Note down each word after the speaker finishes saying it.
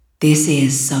This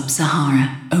is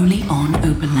Sub-Sahara, only on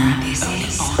Open Lab.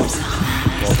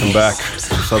 Welcome back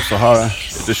to Sub-Sahara,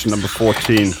 edition number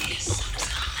 14.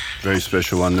 Very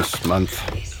special one this month.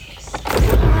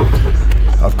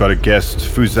 I've got a guest,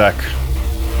 Foozak,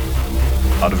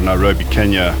 out of Nairobi,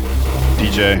 Kenya.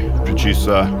 DJ,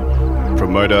 producer,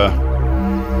 promoter,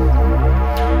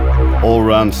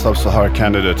 all-round Sub-Sahara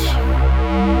candidate.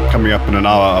 Coming up in an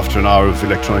hour after an hour of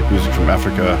electronic music from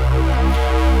Africa.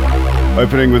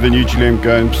 Opening with a new Julian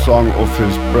Gomes song off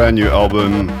his brand new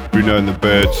album, Bruno and the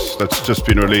Birds, that's just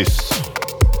been released.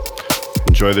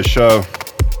 Enjoy the show.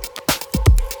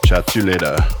 Chat to you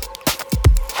later.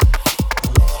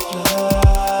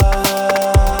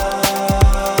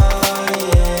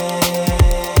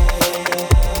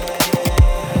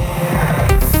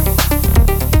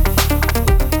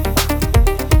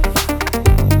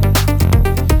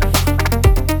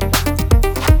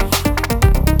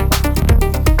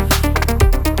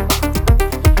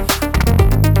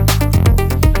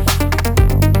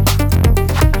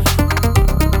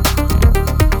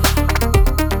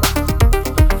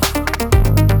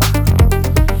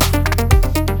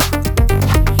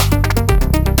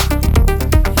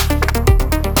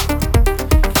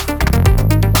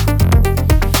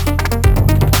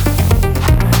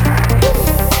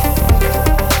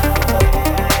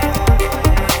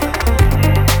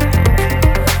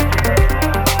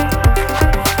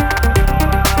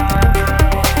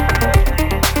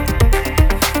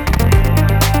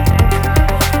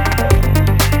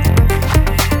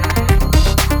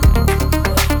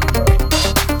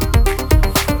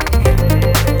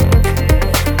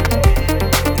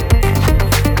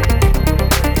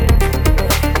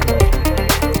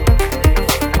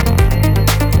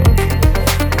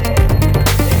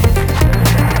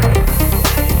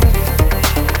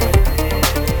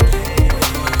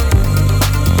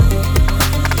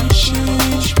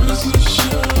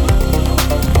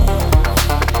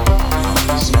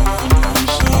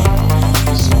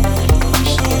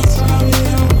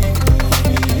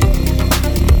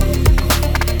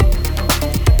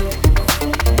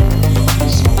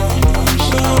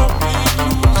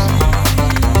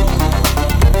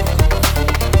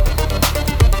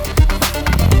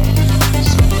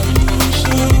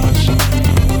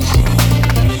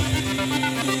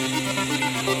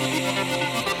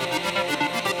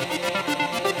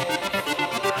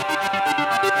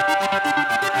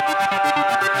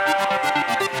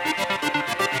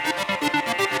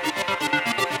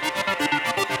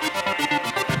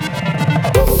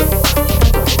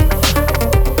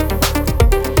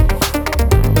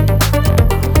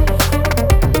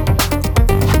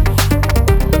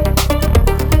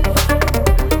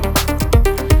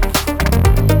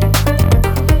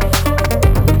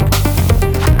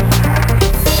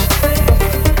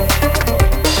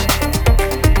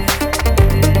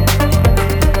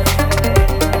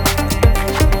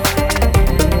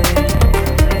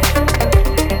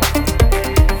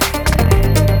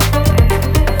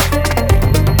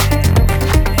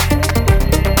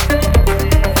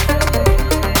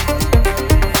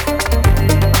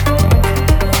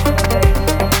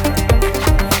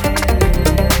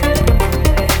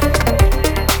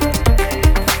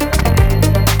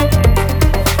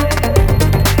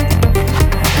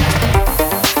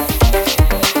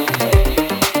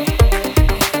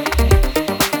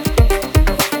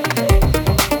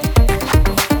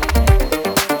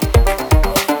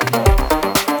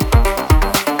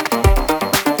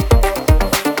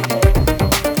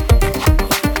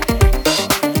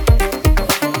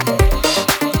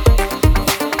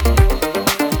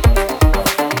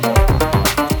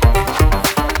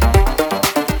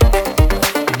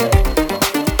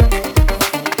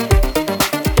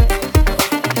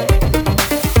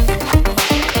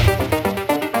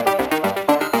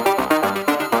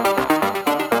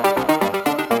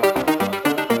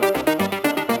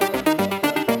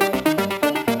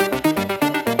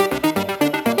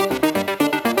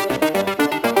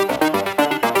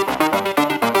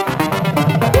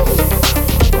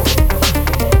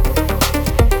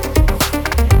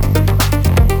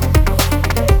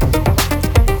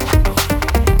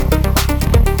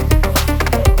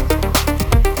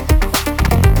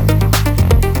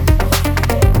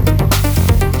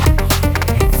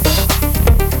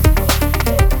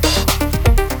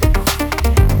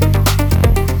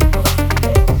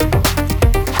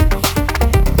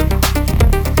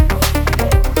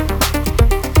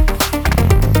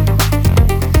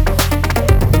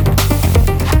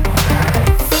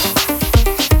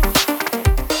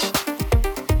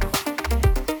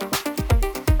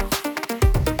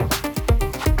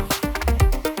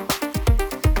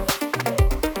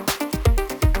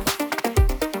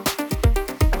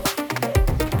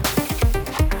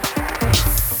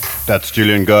 That's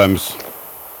Julian Gomes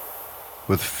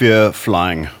with Fear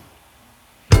Flying.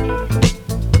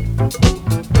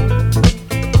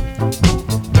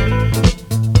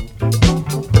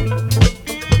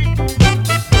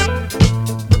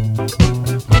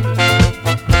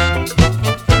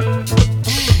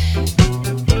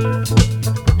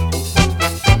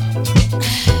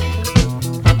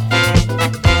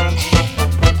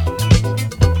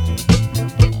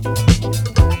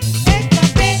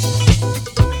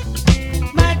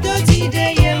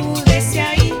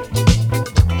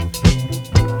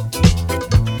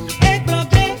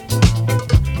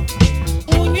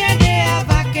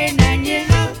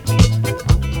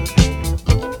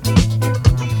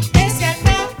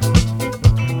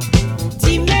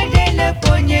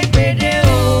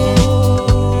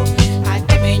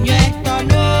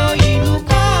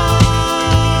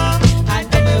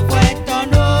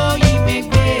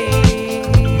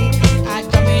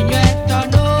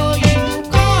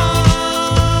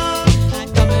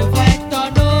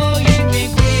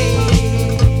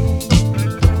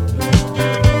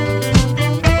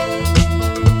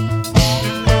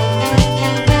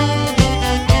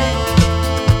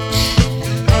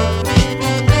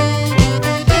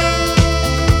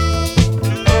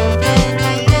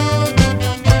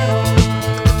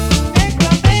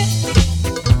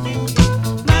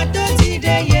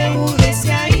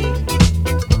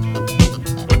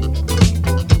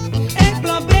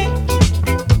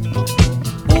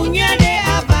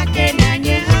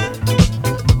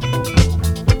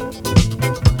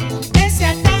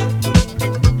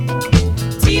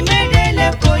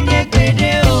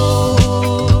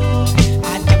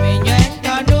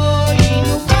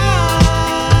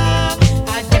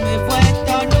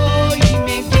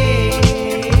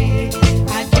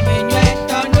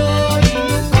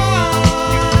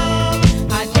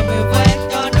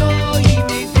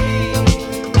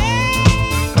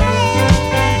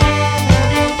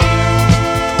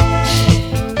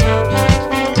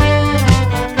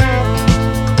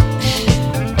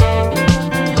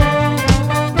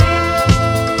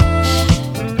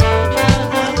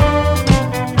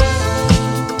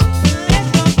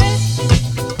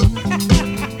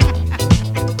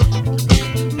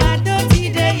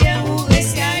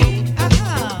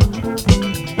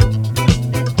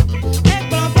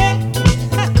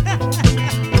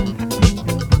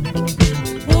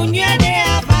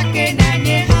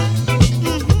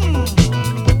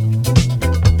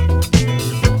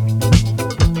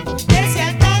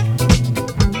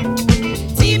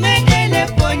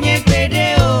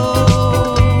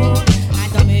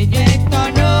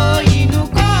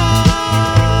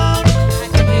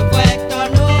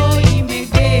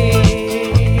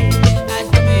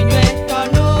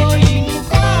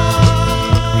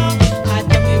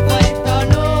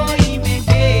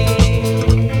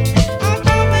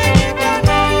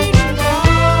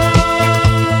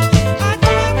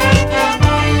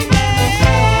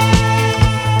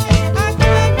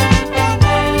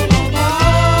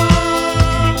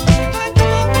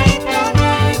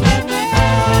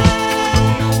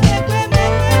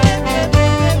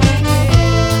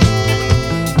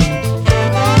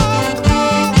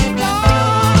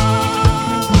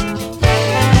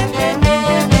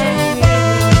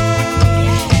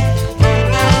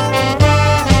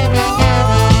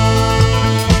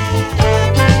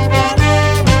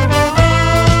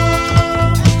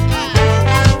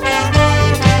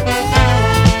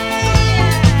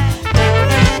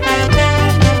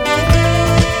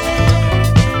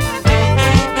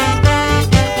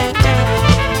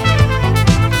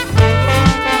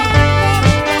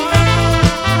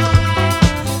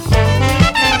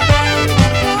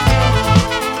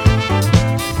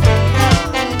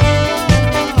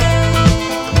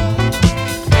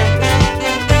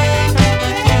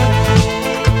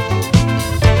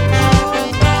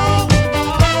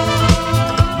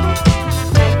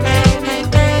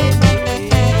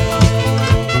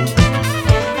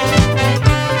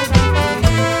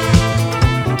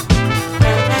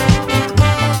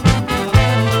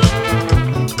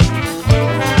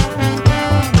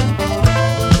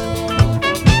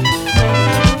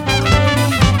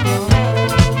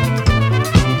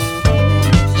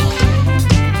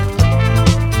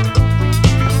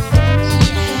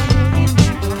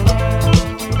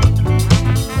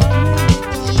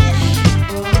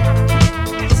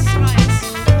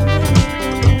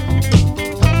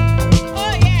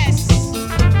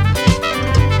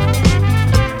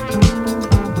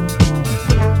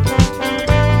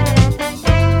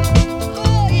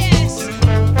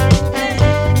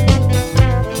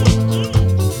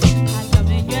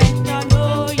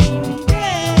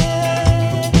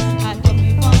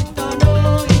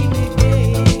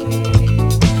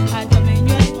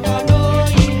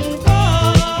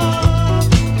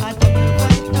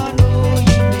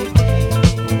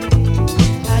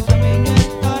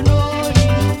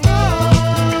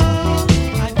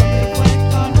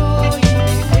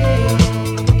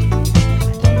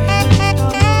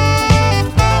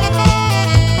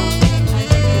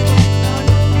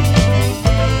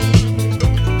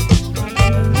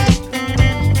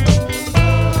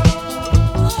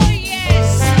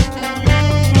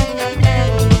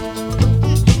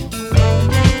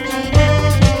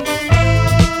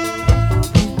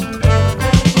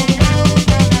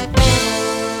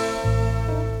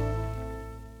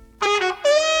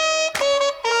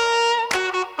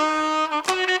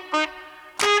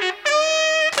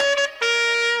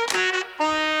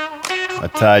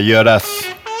 heter Göras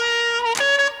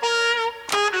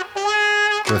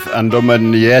with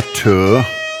Andomanietu.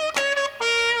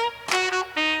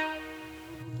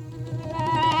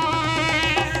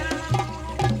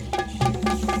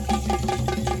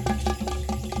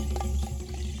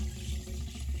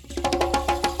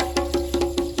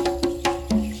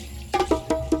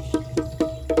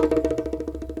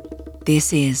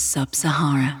 This is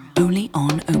Sub-Sahara, only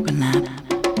on Open Lab.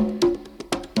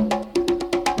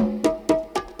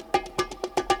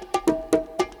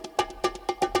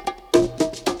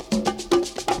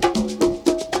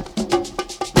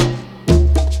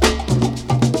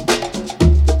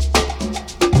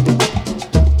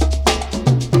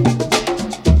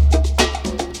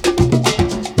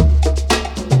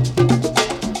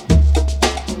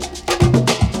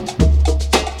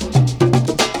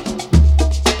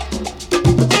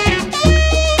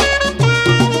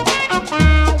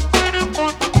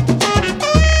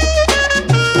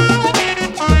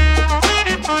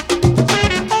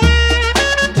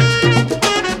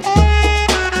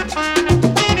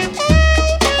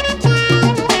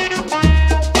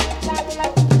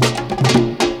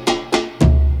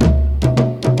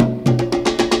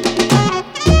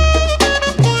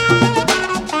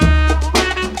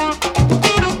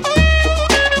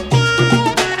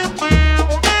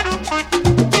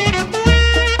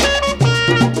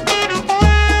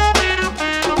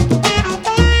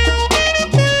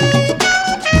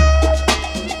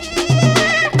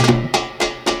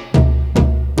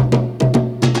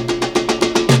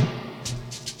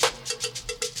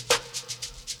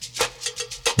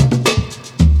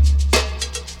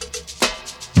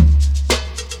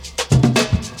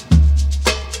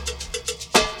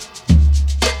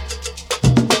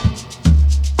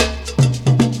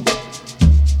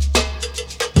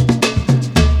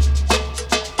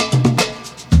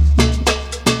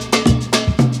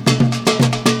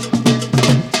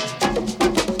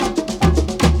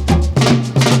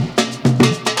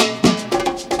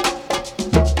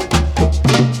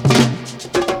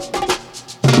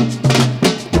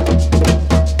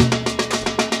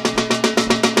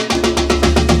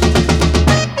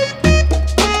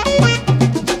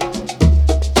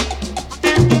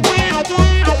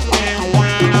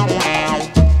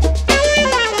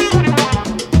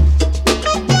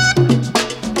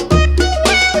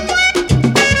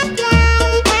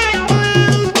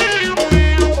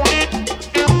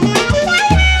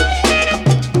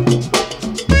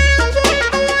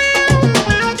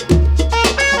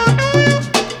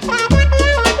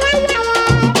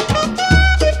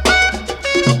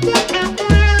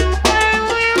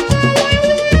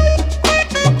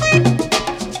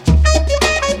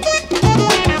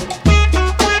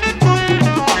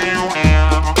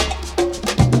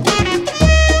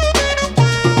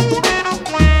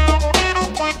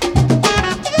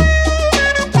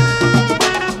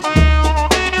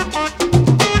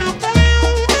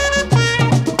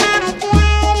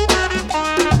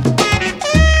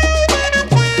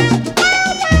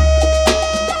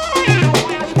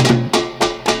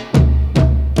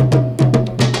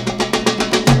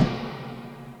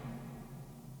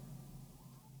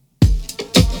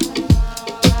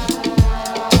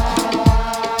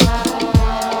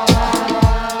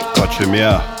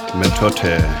 Chimia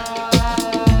Metote.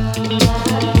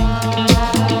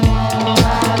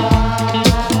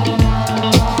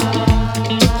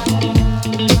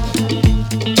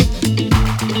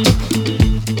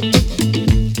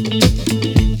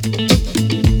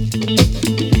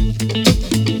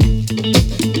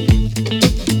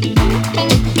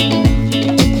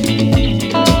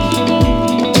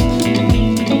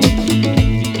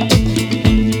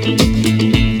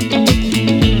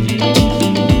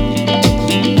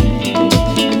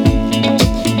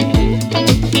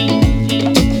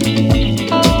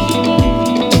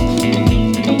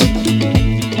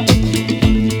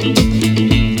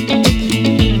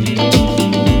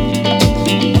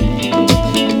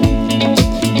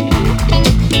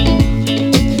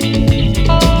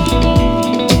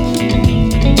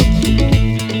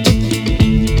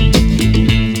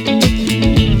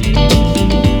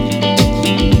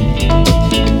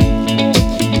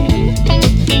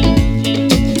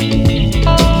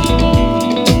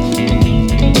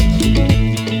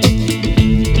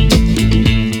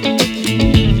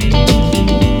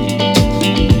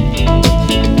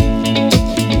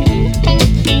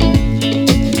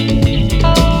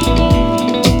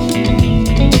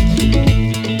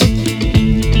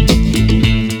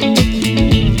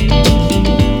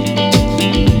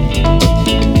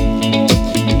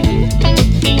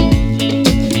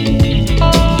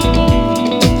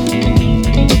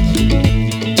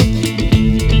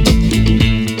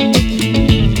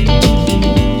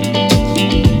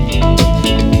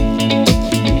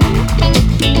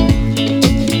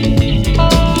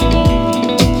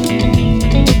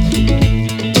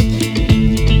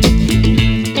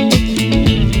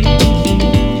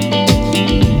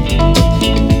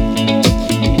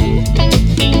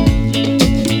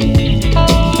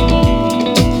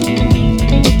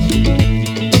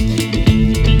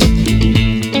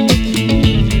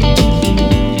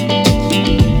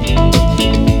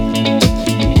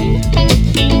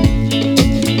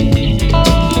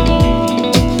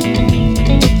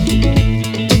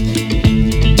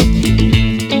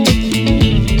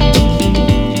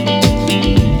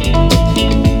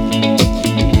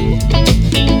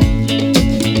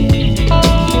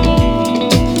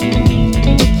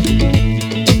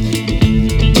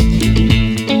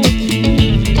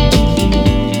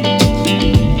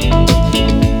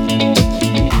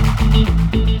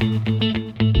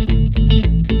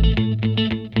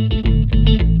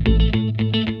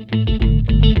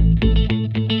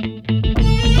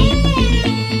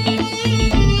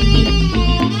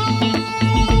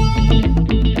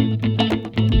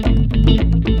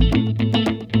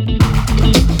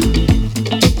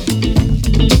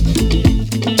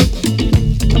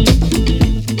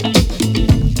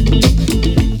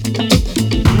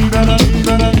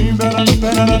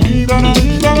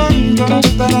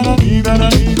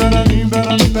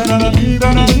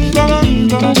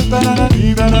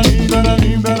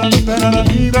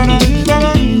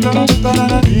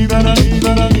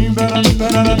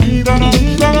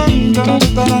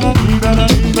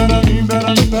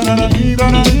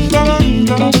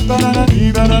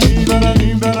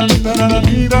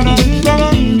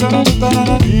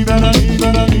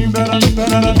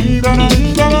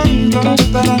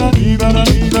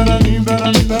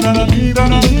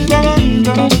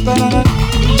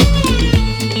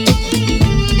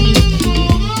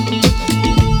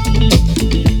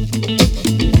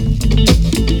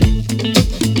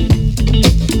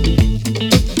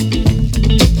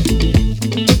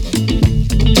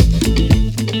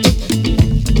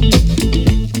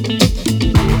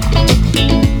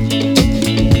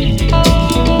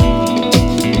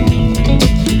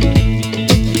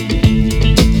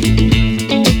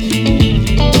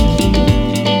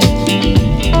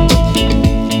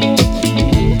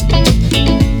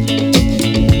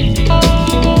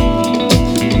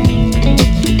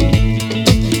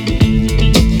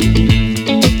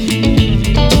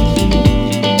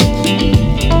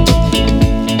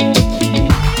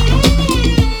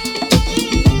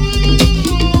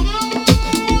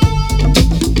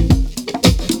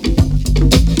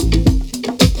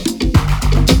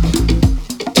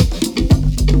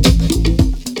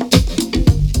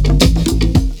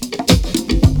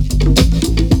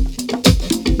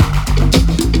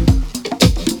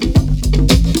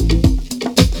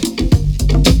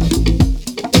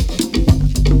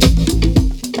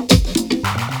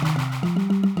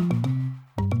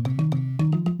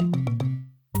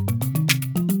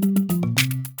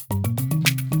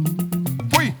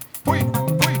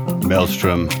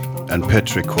 Maelstrom and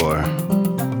Petrichor.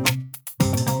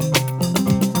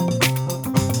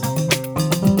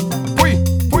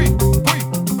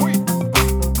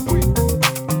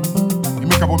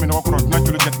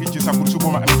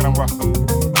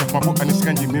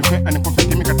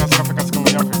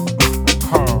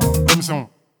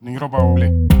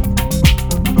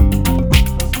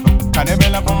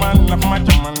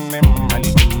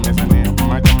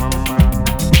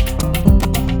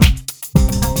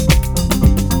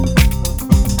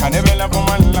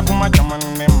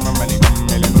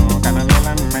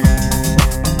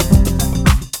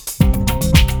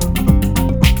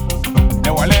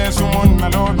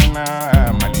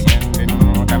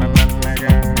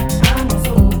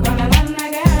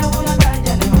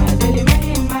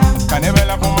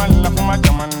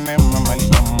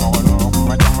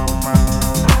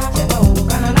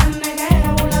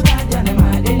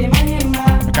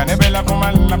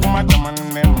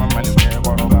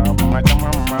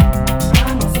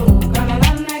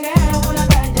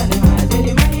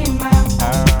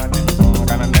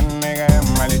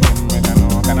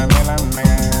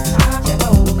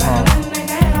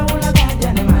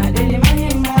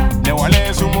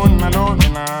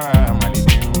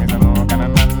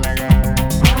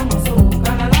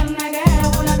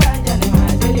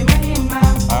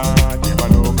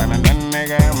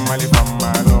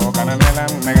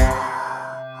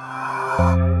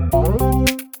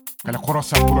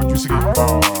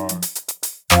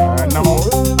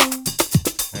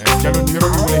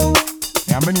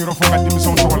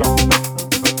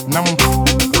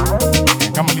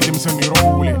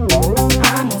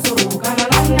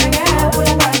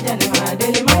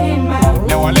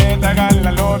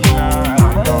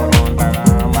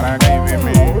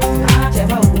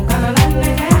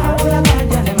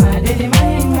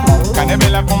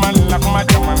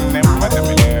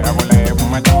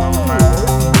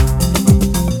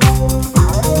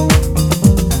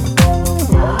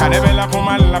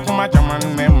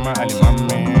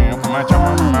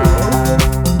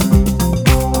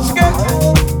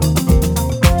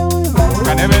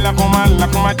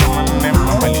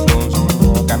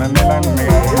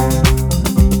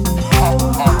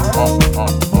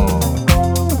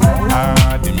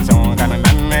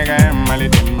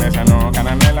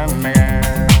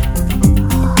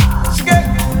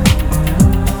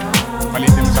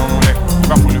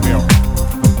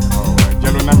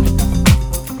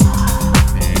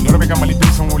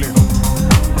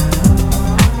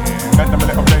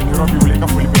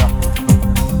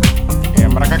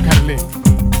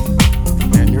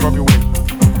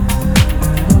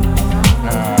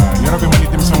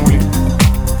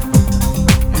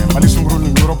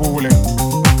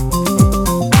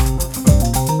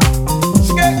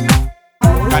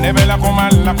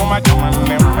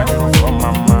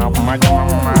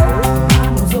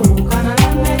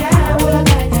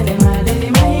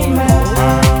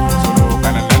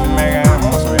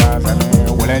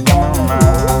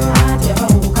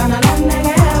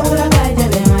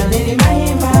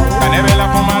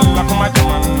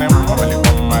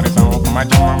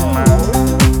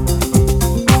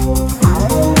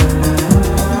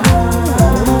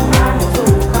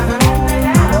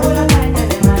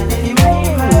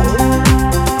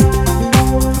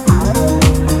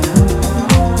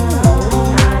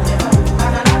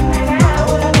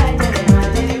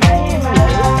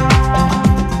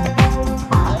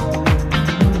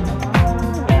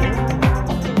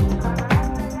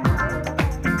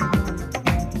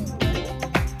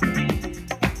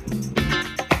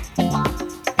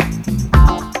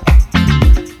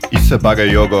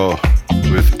 Bagayogo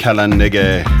with Kalan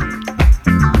Nege.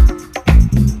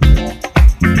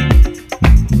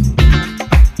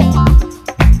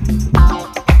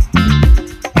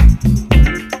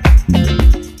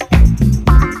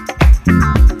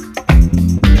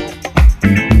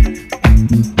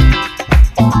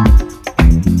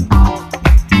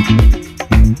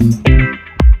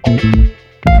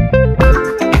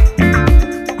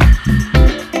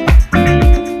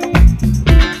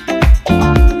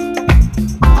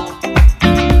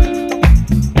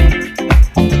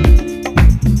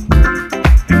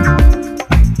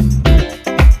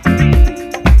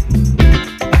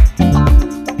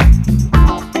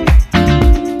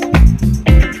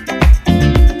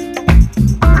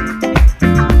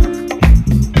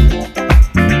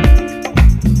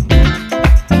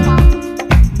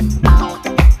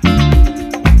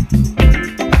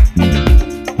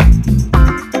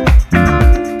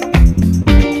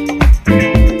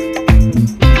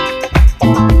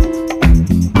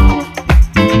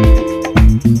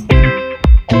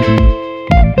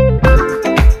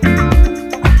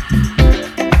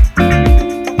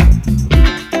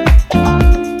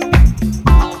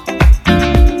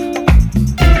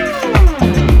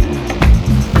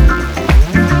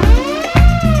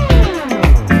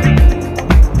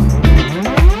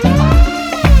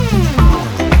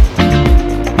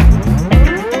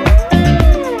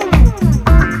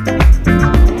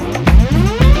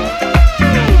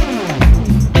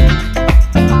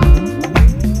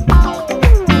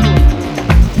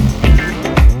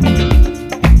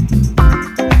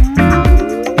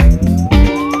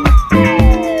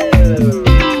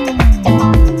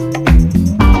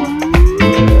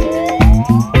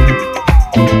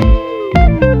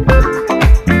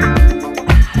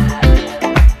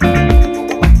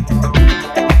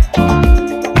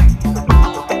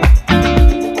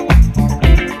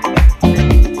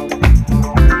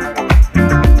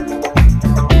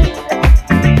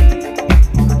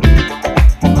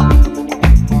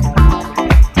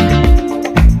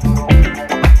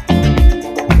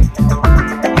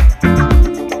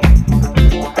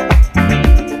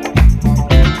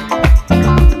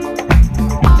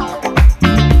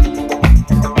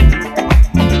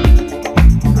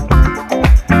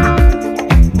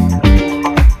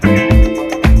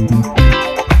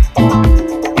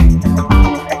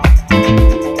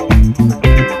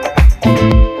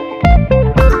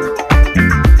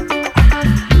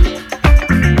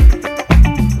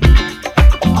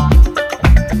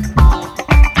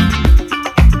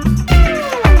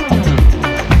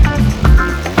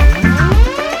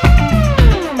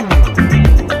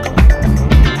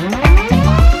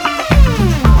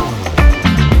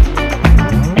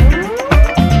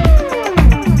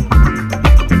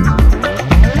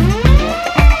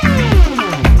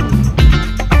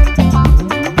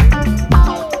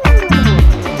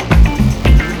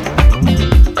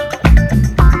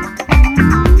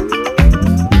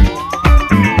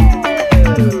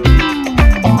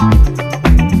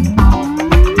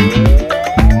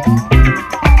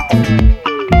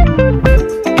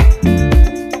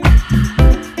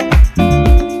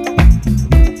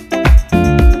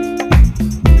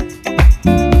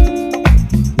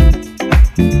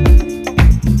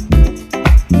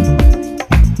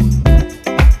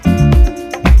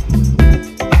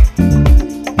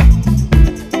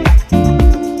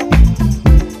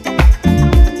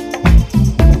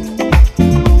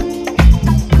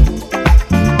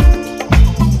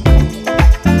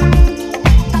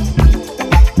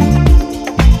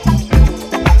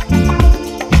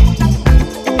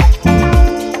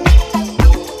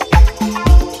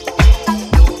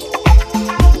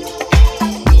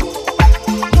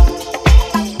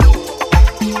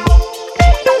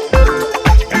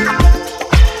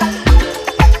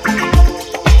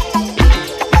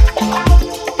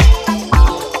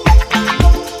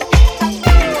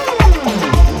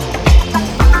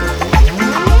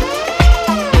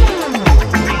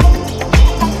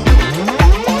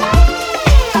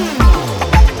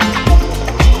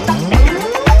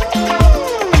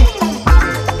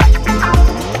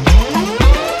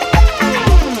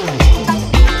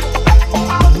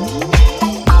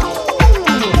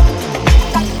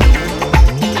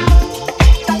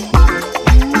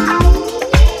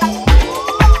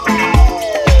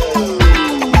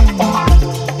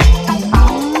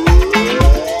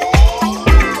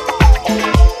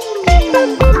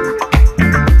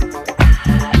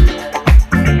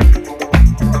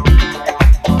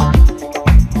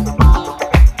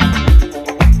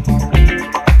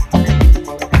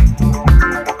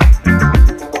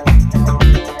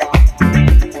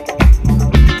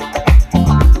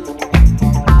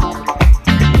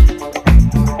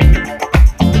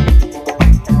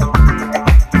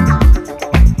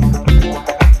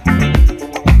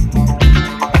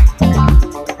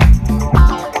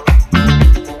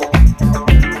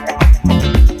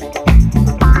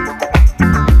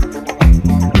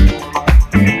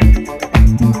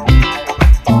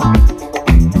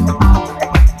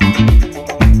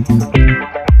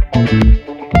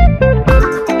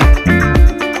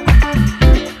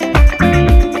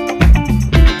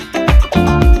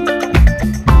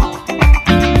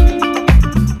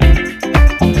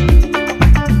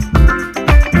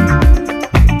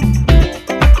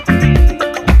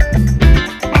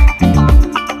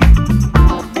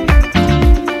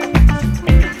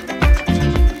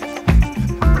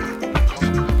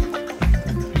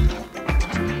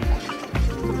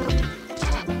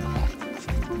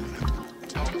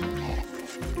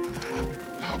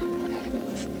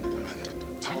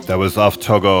 That was Off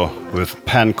Togo with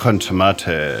Pan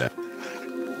Contomate.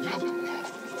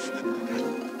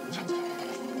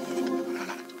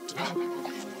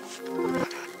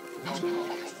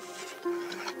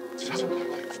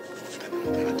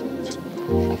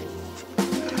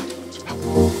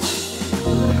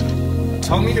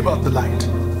 Tell me about the light.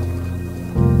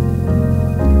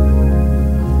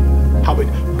 How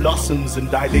it blossoms in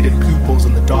dilated pupils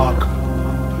in the dark.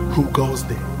 Who goes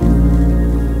there?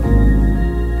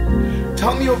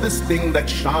 Tell me of this thing that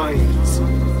shines,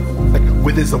 that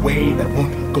withers away, that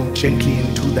won't go gently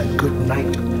into that good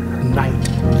night. Night,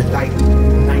 the light,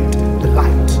 night, the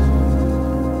light.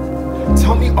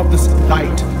 Tell me of this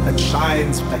light that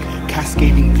shines like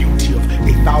cascading beauty of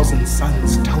 1,000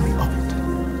 suns. Tell me of it.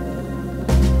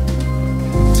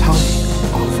 Tell me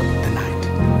of the night.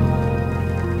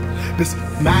 This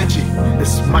magic,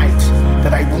 this might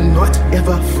that I will not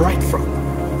ever fright from.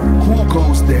 Who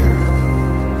goes there?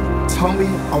 Tell me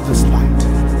of this light.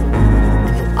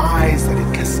 In your eyes that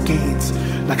it cascades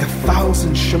like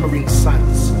 1,000 shimmering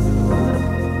suns.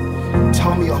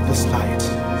 Tell me of this light.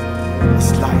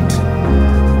 This light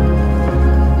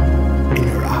in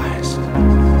your eyes.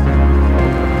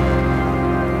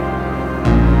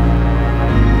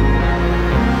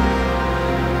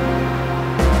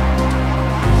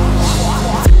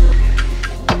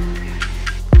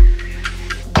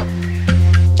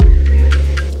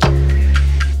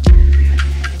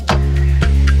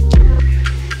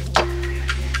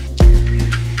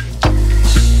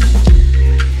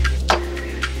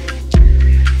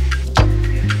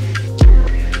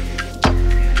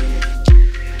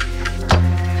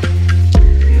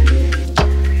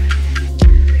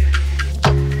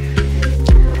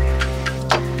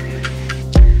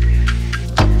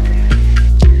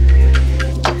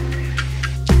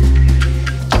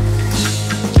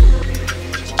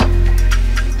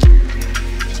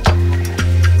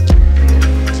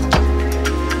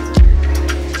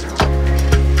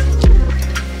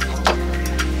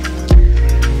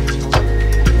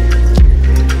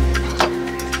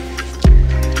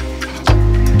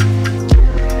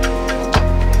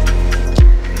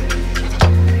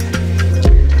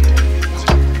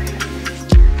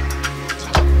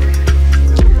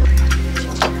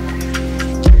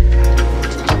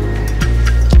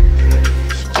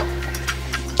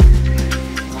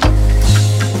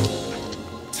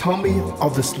 Tell me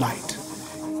of this light.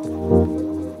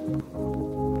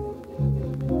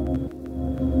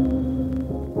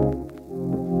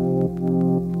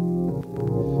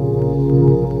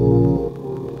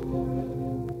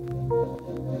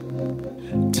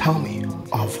 Tell me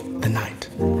of the night.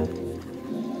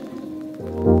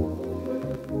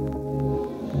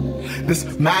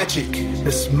 This magic,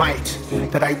 this might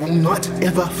that I will not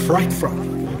ever fright from.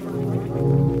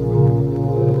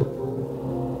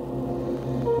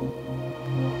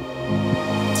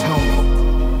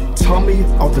 Tell me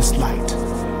of this light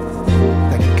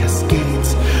that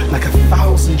cascades like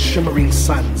 1,000 shimmering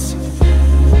suns.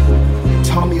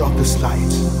 Tell me of this light.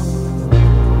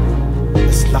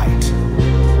 This light.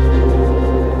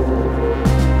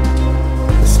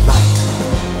 This light.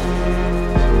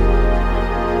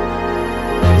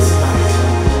 This light.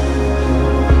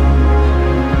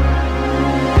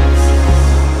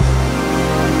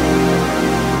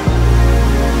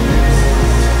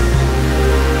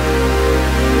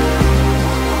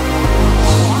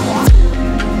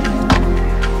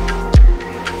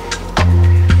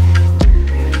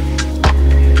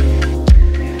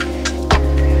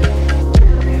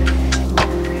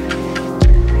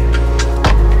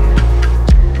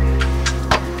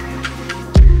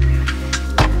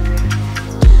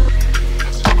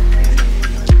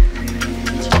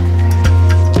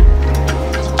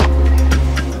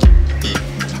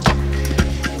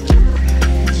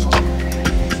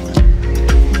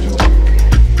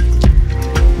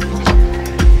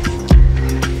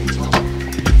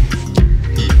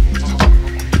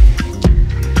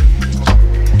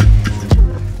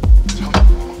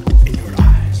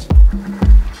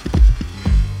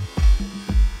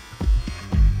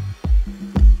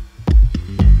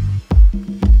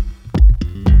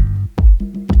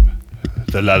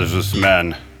 The Lazarus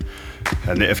Man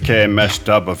and the FKA mesh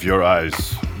dub of Your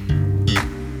Eyes.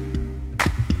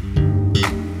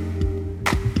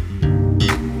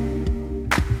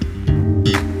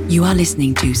 You are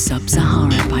listening to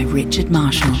Sub-Sahara by Richard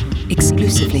Marshall,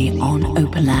 exclusively on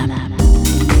Open Lab.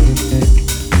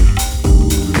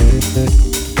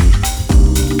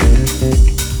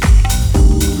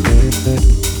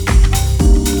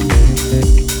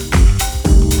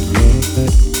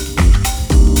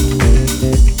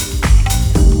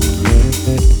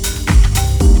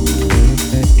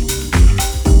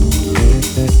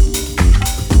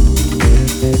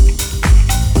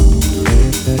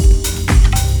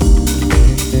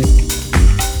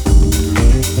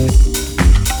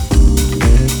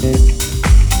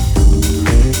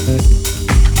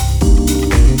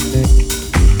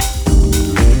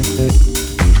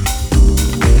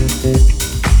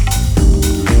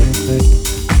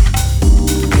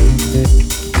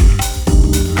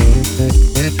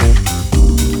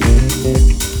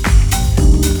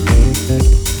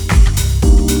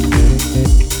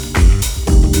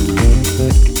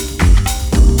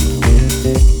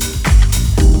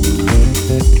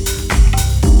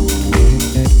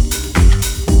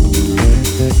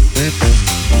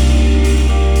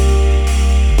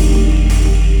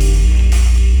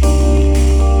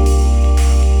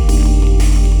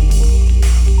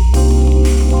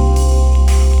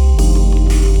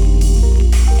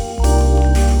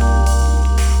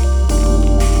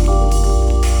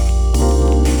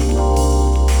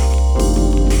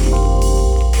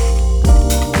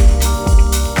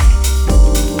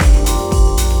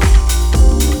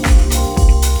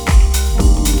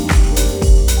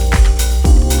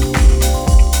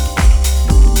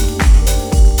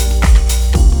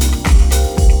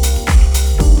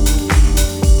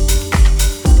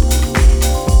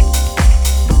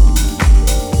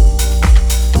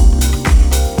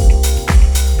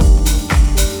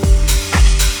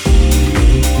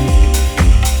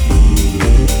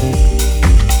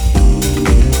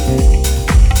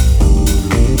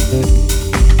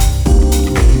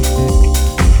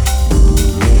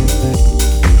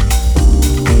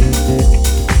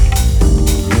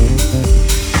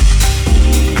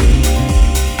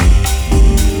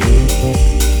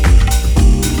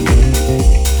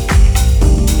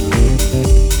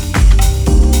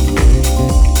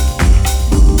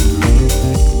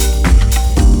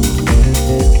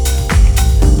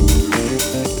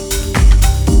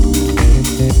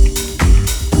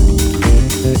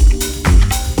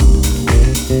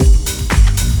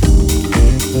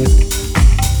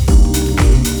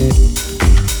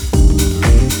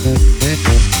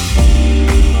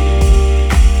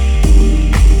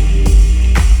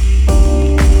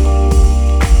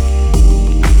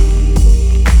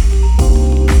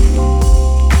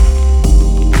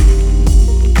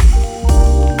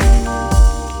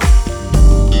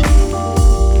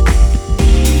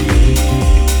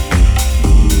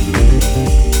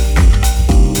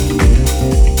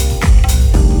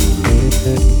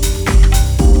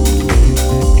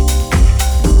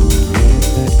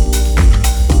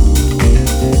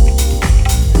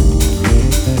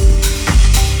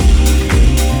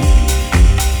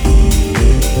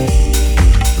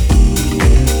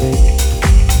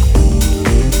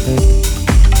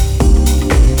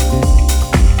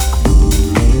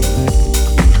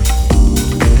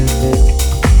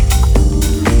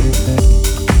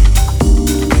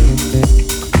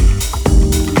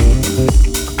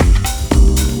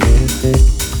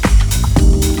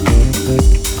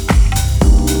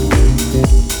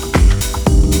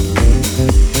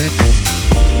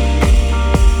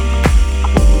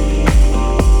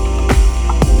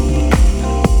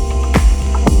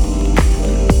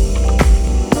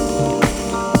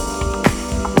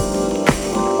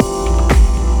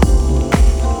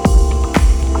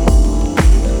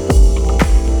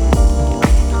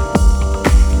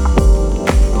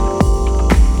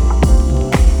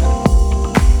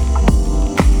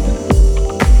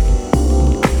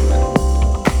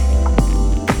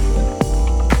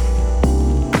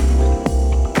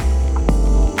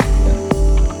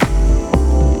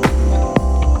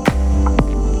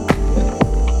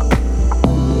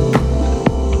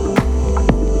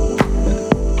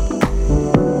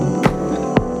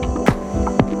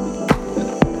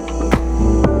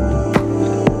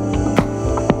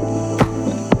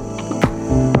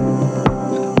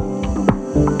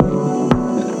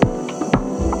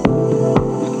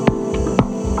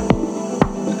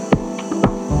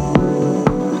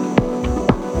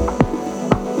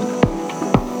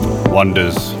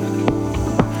 Wonders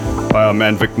by our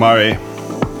man Vic Murray.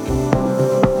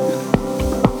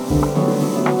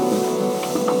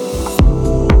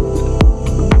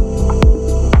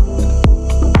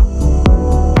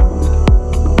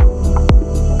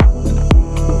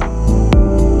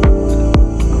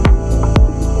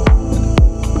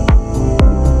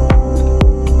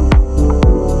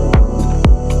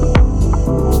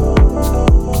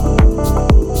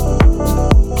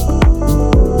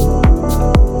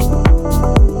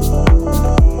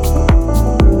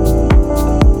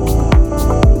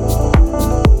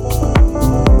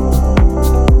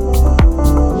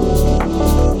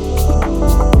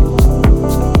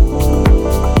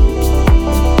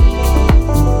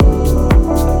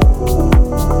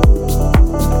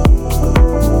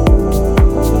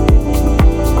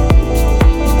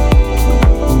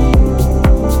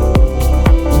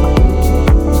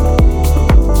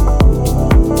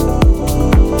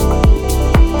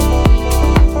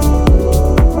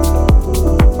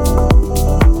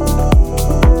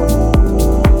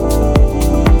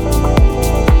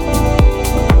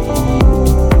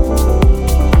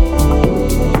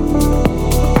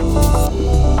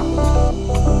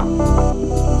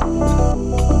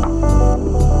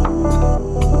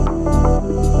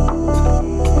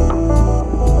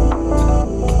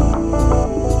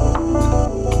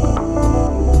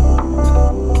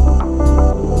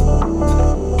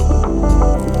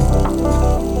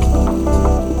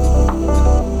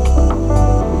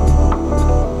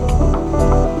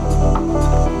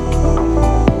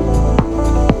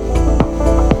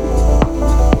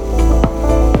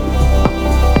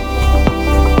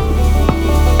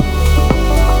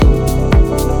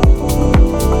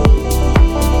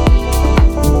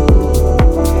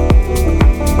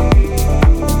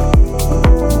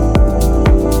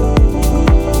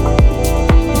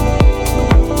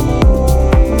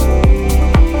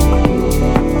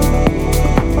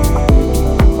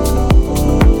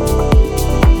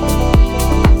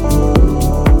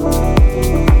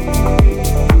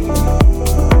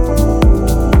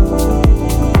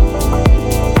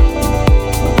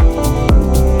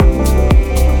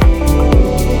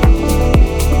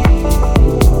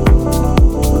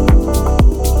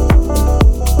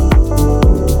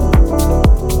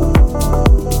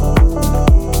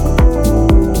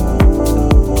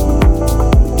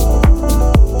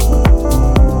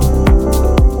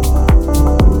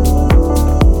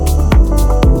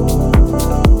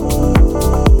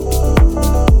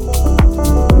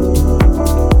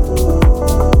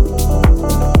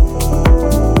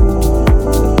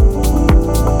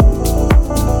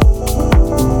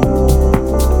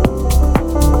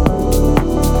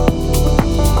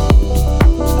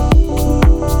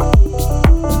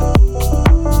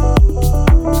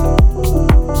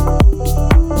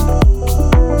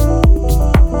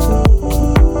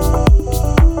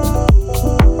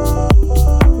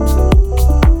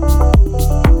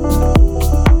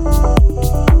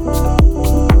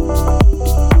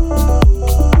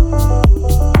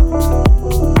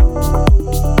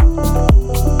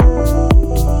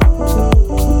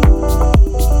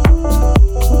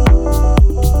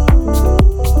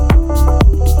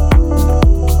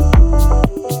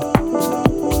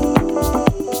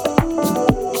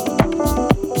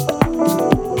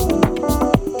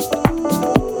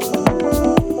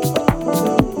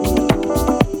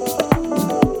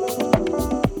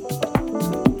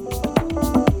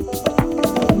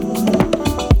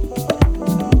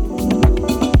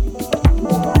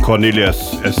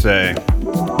 Cornelius essay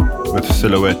with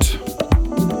Silhouette.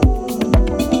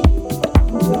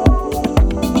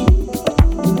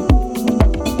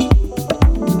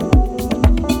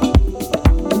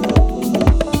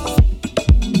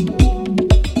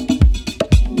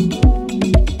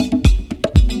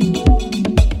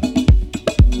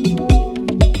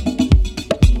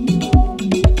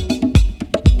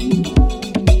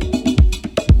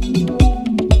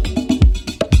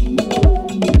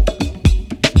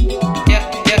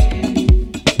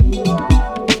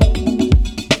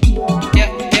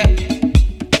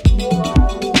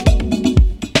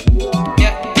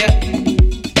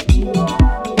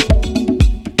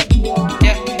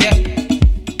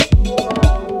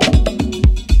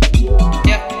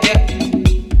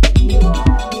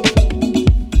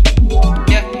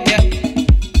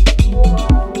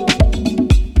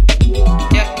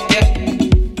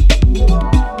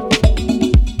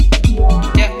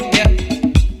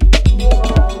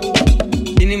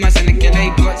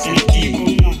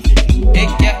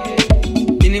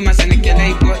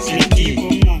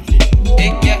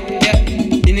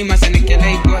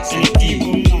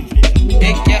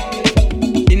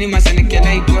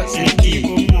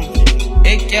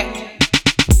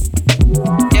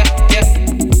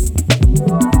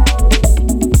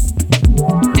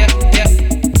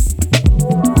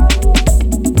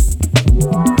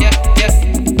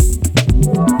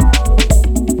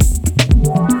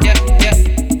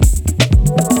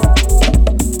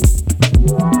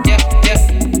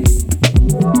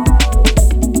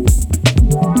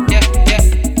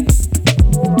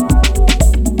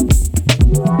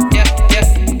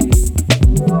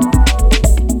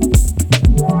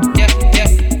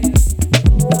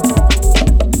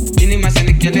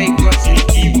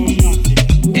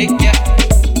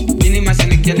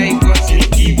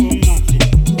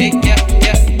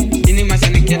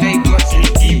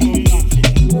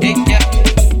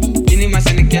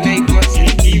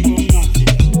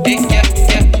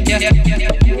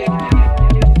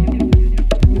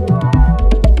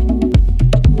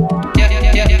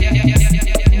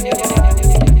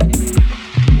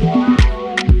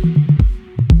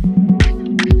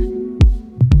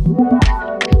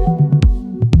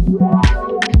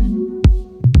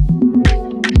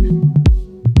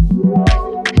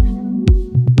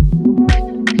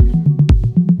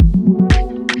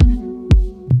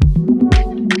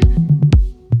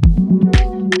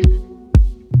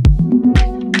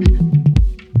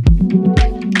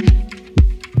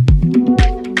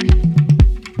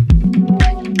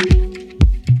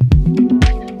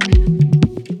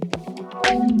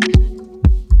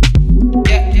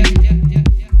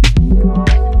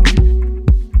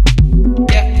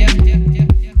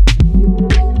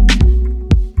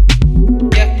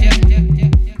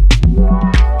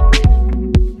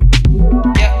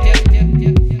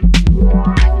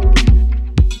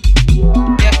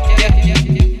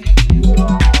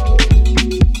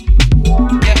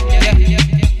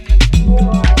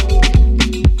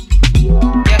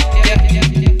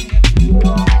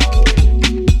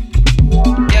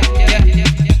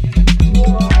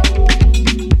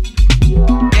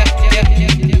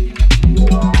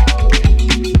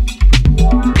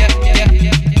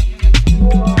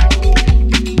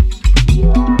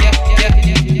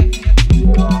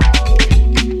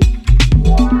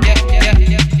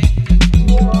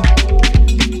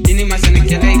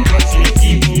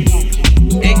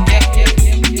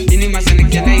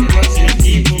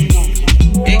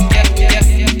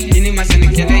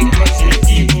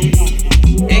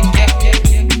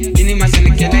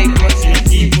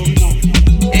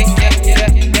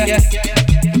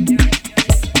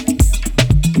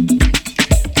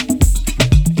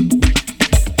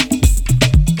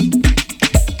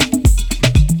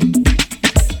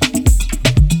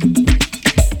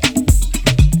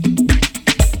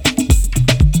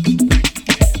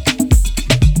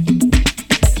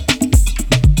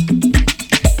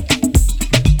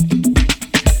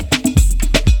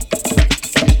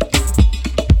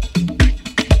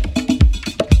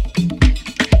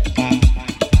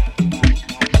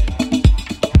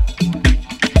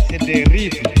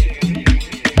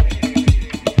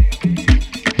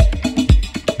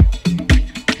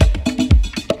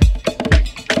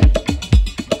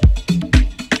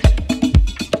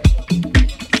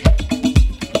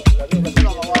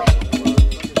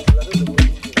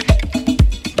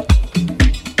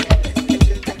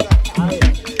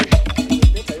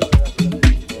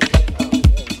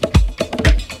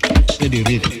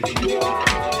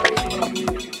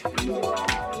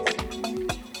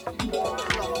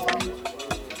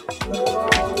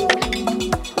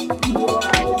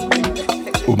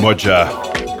 Umoja.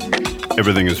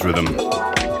 Everything is rhythm.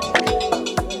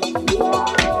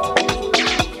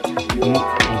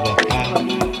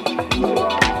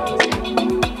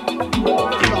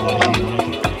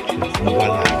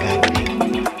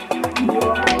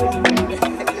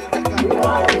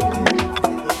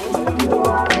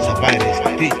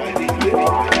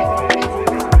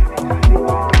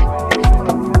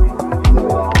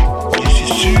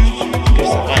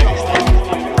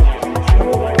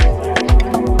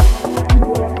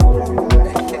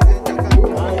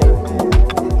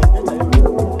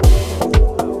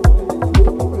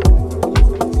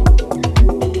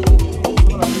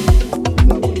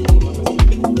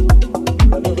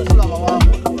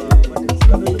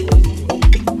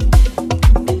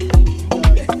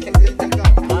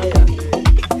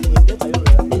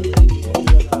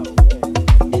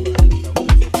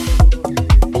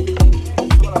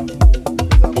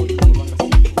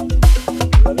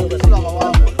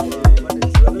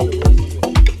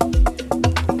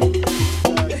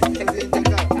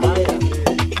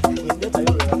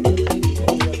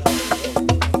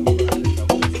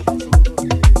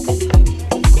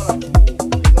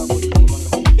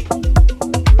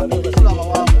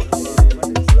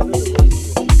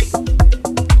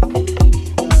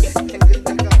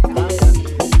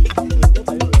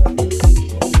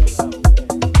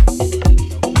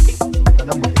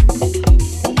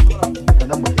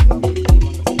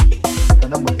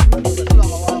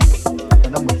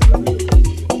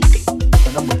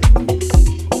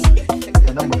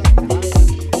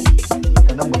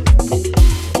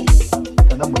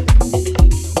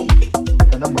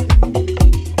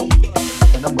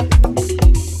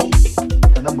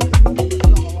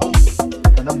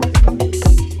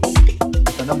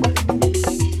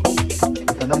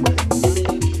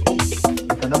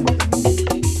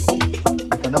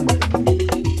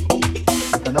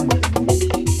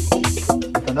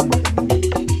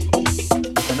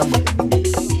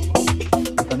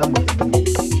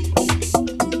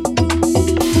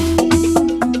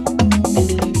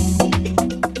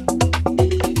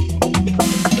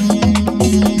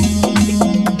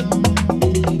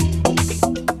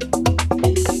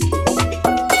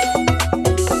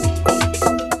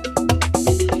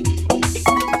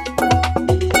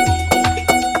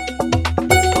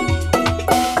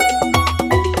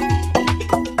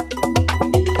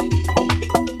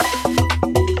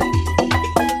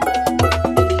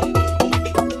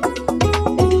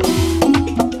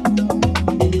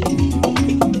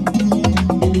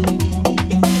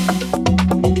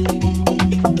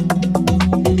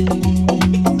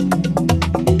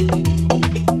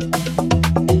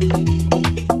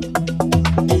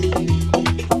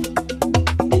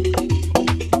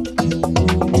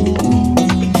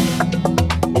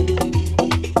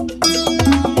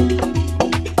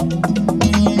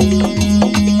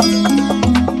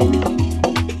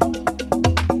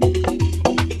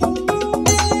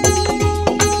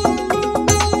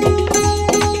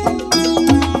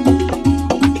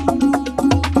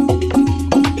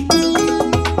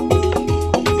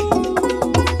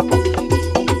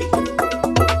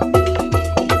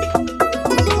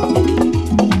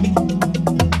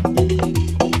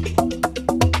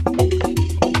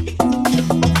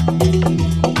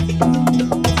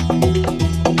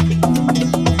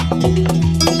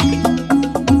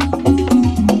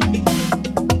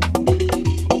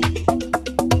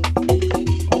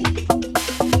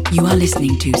 You are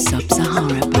listening to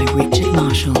Sub-Sahara by Richard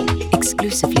Marshall,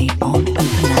 exclusively on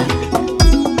Open Air.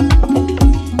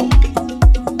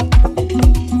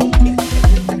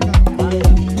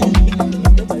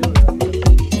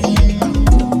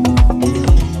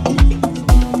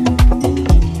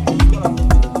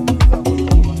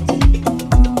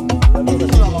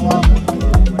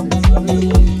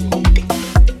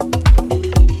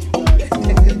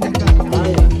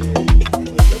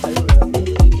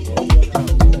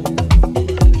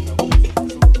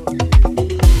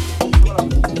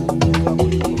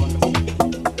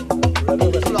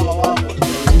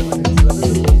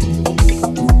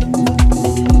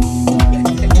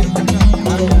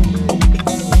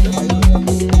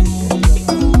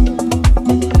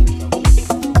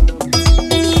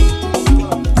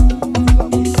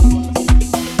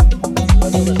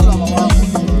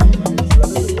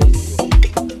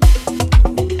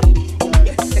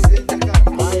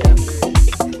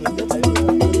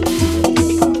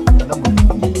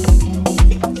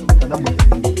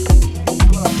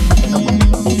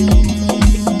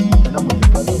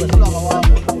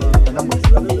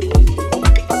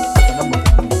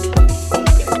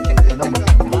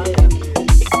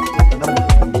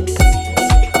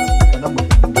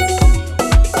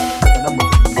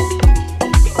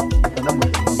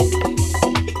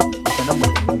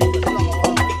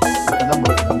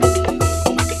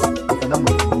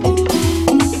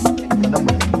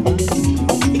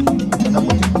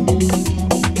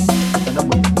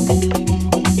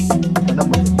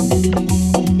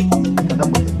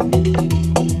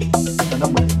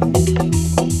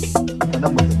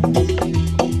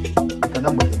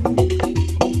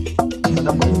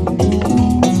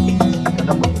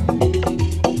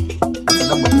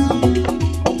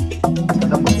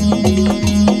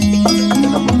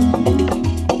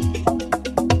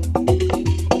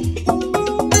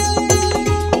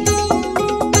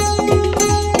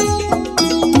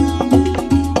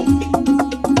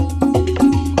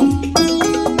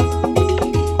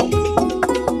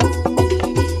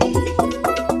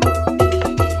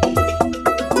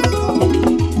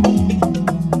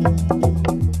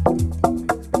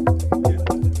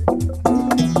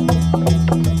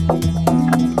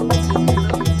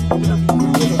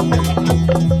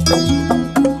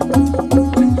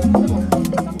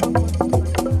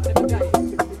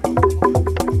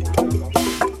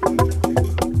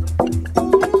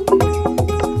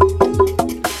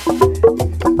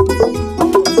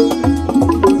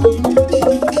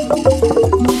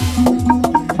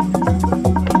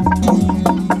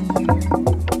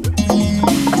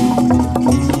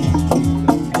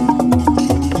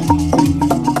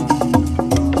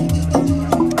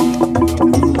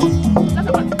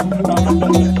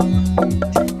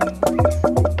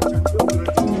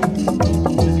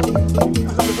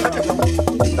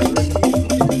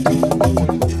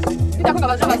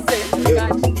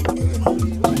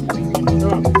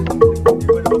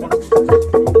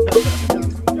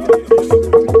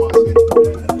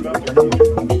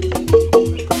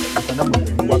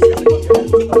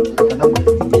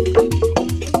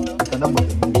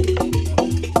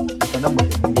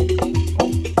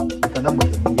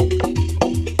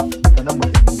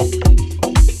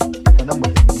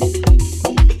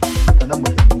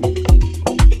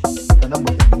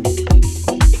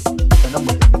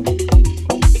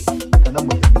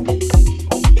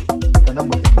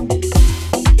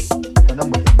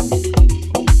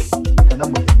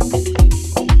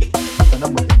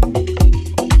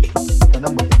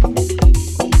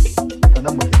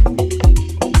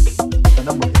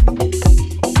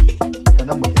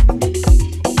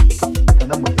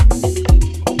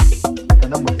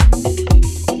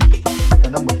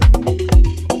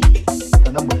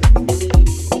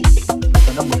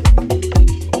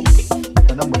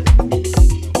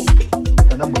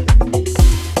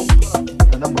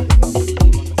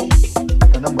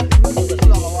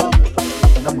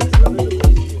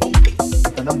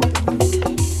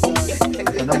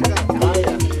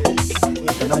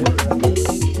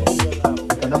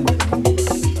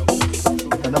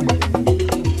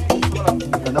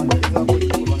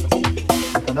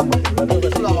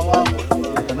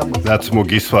 That's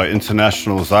Mogiswa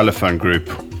International Xylophone Group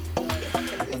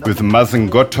with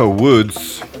Mazingoto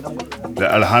Woods,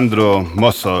 the Alejandro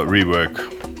Mosso rework.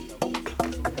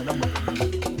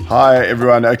 Hi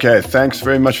everyone. Okay, thanks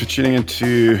very much for tuning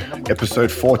into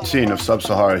episode 14 of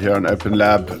Sub-Sahara here on Open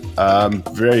Lab.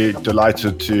 Very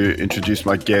delighted to introduce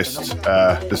my guest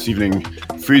this evening,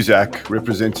 Foozak,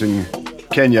 representing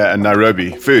Kenya and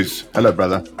Nairobi. Foos, hello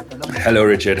brother. Hello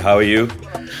Richard, how are you?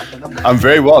 I'm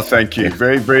very well, thank you.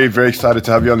 Very, very, very excited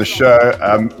to have you on the show.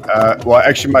 Well,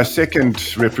 actually, my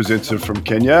second representative from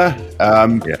Kenya.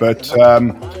 But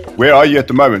where are you at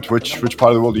the moment? Which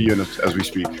part of the world are you in as we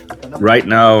speak? Right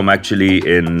now, I'm actually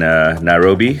in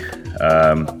Nairobi.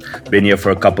 Been here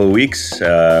for a couple of weeks.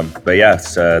 But yeah,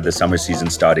 it's the summer season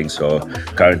starting, so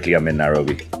currently I'm in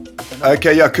Nairobi.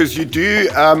 Okay, yeah, because you do,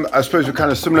 I suppose we're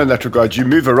kind of similar in that regard. You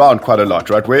move around quite a lot,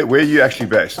 right? Where are you actually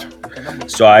based?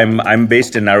 So I'm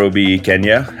based in Nairobi,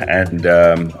 Kenya, and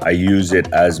I use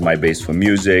it as my base for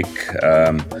music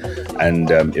and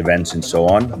events and so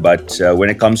on. But when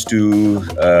it comes to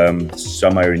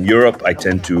somewhere in Europe, I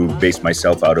tend to base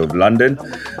myself out of London,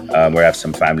 where I have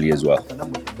some family as well.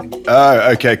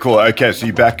 Oh, okay, cool. Okay, so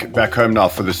you're back home now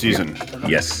for the season.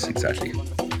 Yes, exactly.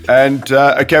 And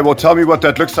okay, well, tell me what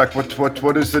that looks like.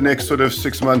 What is the next sort of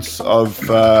 6 months of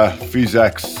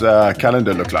Foozak's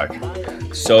calendar look like?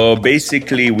 So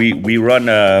basically, we run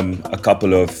a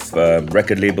couple of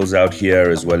record labels out here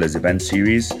as well as event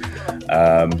series.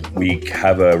 We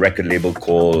have a record label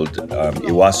called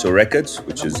Iwaso Records,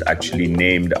 which is actually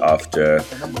named after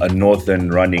a northern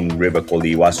running river called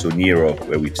the Iwaso Niro,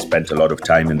 where we've spent a lot of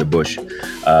time in the bush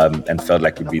and felt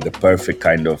like it would be the perfect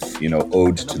kind of,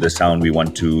 ode to the sound we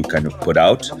want to kind of put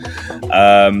out.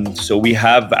 So we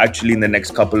have actually in the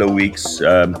next couple of weeks,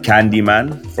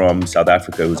 Candyman from South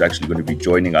Africa, who's actually going to be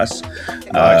joining us.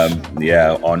 Nice.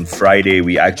 On Friday,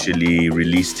 we actually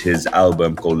released his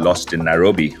album called Lost in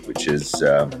Nairobi, which is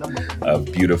a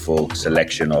beautiful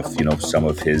selection of some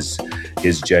of his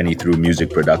journey through music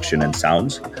production and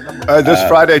sounds. This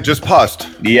Friday just passed.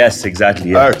 Yes,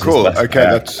 exactly. Yeah, oh, cool.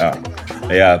 Okay,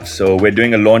 so we're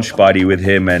doing a launch party with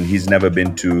him, and he's never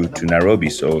been to Nairobi,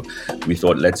 so we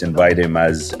thought let's invite him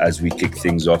as we kick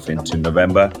things off into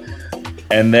November.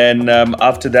 And then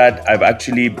after that, I've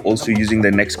actually also using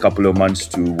the next couple of months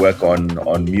to work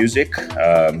on music,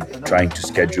 trying to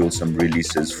schedule some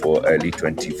releases for early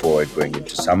 24 going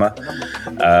into summer.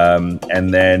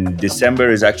 And then December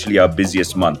is actually our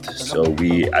busiest month. So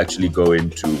we actually go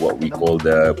into what we call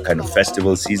the kind of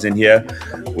festival season here,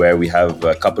 where we have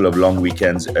a couple of long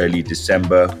weekends early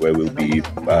December, where we'll be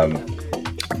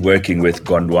working with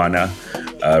Gondwana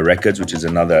Records, which is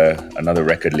another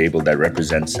record label that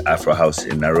represents Afro House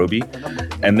in Nairobi.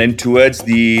 And then towards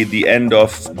the end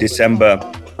of December,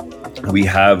 we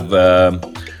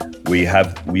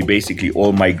basically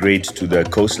all migrate to the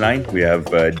coastline. We have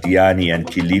Diani and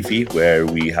Kilifi, where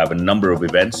we have a number of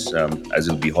events as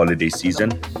it'll be holiday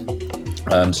season.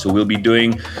 So we'll be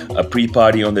doing a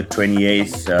pre-party on the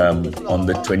 28th. On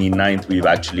the 29th, we've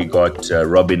actually got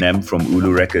Robin M from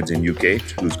Ulu Records in UK,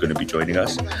 who's going to be joining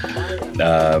us.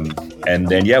 And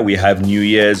then, we have New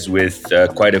Year's with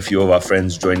quite a few of our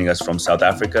friends joining us from South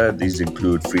Africa. These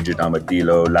include Frigid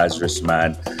Armadillo, Lazarus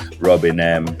Man, Robin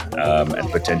M,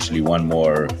 and potentially one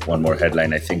more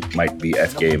headline I think might be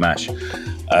FKA Mash.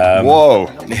 Whoa,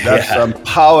 that's some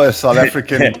power South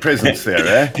African presence there,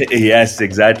 eh? Yes,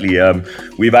 exactly.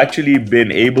 We've actually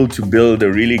been able to build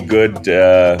a really good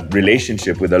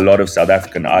relationship with a lot of South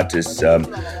African artists.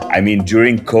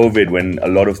 During COVID, when a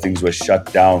lot of things were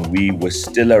shut down, we were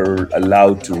still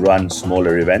allowed to run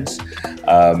smaller events,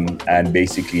 and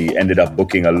basically ended up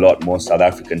booking a lot more South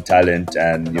African talent,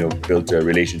 and built a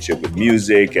relationship with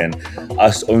music. And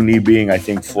us only being, I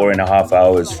think, 4.5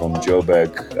 hours from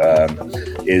Joburg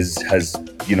has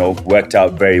worked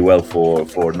out very well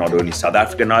for not only South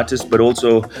African artists, but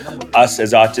also us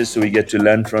as artists, so we get to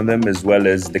learn from them, as well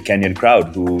as the Kenyan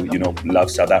crowd who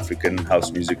love South African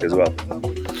house music as well.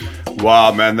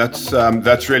 Wow, man,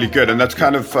 that's really good, and that's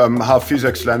kind of how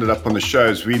Foozak's landed up on the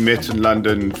shows. We met in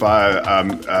London via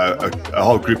a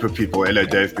whole group of people, LA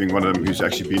Dave being one of them, who's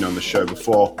actually been on the show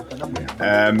before.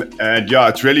 And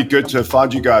it's really good to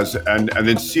find you guys, and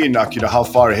then seeing how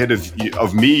far ahead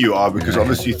of me you are, because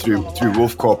obviously through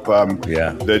Wolf Corp,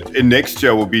 that in next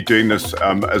year we'll be doing this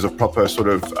as a proper sort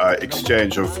of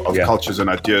exchange of cultures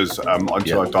and ideas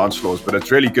onto our dance floors. But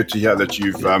it's really good to hear that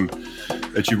you've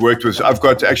worked with. I've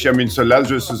got actually, so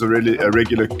Lazarus is a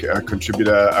regular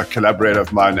contributor, a collaborator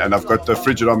of mine, and I've got the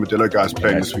Frigid Armadillo guys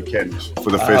playing this weekend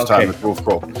for the first time at Wolf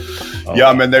Corp.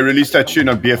 Man, they released that tune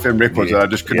on BFM Records, and I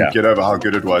just couldn't get over how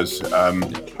good it was.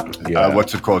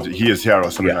 What's it called? He Is Here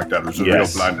or something like that. It was a real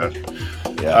blinder.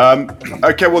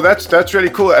 Okay, well that's really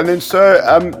cool. And then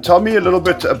tell me a little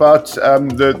bit about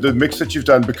the mix that you've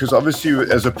done, because obviously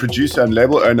as a producer and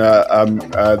label owner,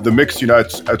 the mix,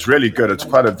 it's really good. It's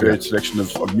quite a varied selection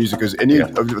of music. Is any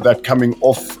of that coming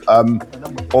off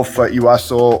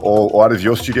Iwaso or out of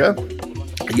your studio?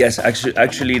 Yes,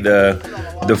 actually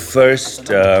the first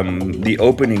the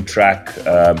opening track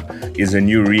is a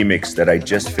new remix that I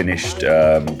just finished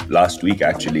last week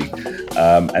actually,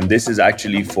 and this is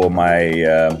actually for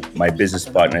my business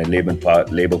partner, label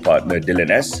partner Dylan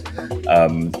S.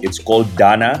 It's called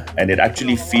Dana, and it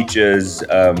actually features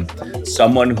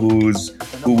someone who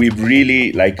we've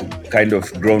really kind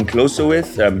of grown closer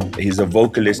with. He's a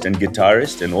vocalist and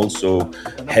guitarist, and also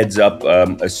heads up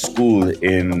a school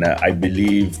in I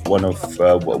believe one of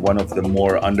the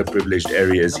more underprivileged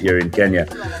areas here in Kenya,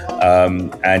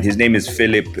 and his name is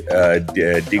Philip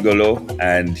Digolo,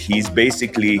 and he's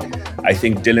basically, I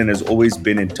think Dylan has always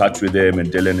been in touch with him,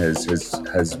 and Dylan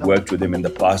has worked with him in the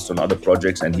past on other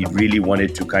projects, and he really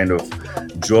wanted to kind of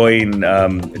join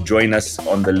us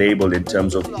on the label in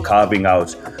terms of carving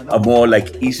out a more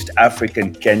like East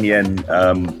African Kenyan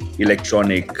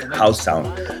electronic house sound.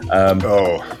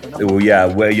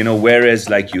 Whereas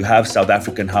like you have South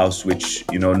African house, which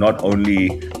not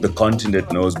only the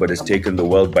continent knows but has taken the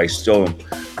world by storm.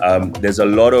 There's a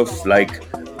lot of like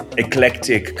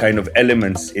eclectic kind of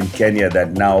elements in Kenya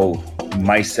that now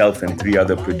myself and 3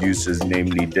 other producers,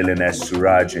 namely Dylan S,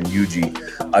 Suraj, and Yuji,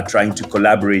 are trying to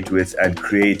collaborate with and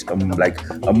create a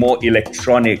more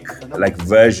electronic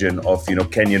version of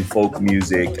Kenyan folk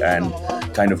music and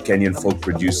kind of Kenyan folk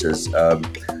producers.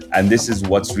 And this is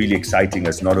what's really exciting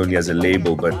us, not only as a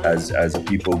label, but as a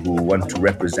people who want to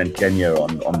represent Kenya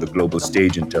on the global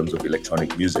stage in terms of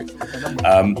electronic music.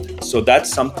 So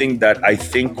that's something that I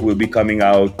think will be coming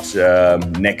out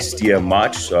next year,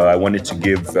 March. So I wanted to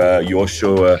give your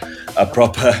show a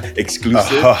proper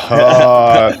exclusive.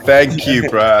 Thank you,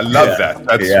 bro. I love that.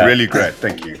 That's really great.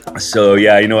 Thank you. So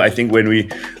I think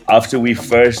after we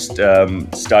first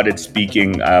started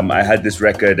speaking, I had this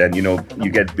record, and you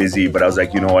get busy, but I was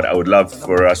like, I would love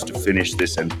for us to finish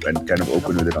this and kind of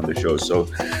open with it on the show. So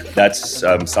that's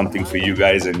something for you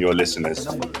guys and your listeners.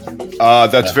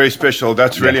 That's very special.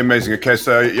 That's really amazing. Okay,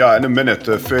 so in a minute,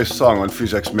 the first song on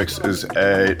Foozak's mix is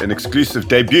an exclusive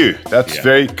debut. That's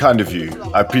very kind of you.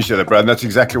 I appreciate it, Brad. That's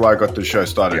exactly why I got the show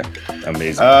started. Yeah.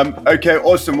 Amazing. Okay,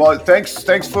 awesome. Well, thanks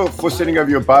for sending over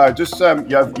your bio. Just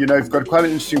you've got quite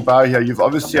an interesting bio here. You've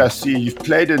obviously, I see you've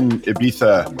played in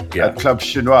Ibiza at Club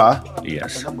Chinois.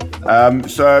 Yes.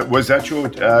 So was that your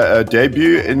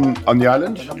debut on the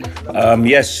island?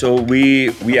 Yes. So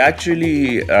we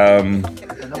actually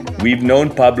we've known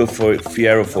Pablo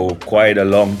Fierro for quite a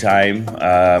long time.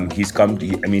 He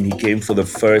came for the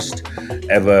first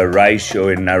ever Rise show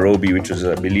in Nairobi, which was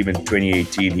I believe in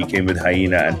 2018. He came with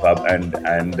Hyena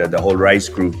and the whole Rise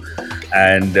crew,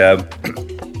 and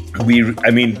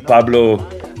Pablo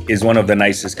is one of the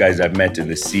nicest guys I've met in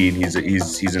the scene. He's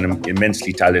an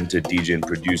immensely talented DJ and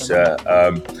producer.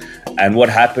 And what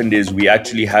happened is we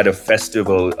actually had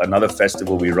another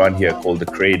festival we run here called The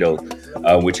Cradle,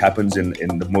 which happens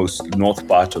in the most north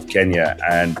part of Kenya.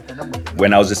 And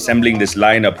when I was assembling this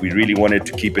lineup, we really wanted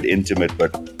to keep it intimate,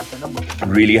 but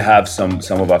really have some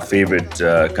of our favorite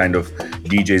kind of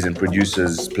DJs and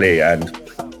producers play. And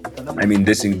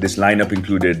this lineup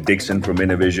included Dixon from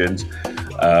Innovisions,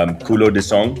 Kulo De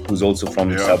Song, who's also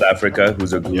from South Africa,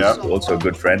 who's also a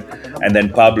good friend, and then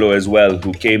Pablo as well,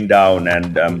 who came down,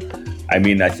 and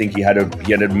I think he had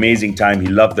an amazing time. He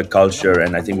loved the culture,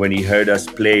 and I think when he heard us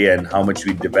play and how much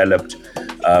we developed,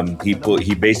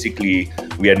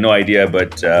 we had no idea,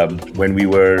 but when we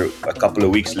were a couple of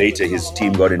weeks later, his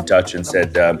team got in touch and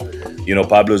said,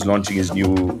 Pablo's launching his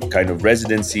new kind of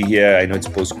residency here. I know it's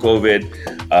post-COVID,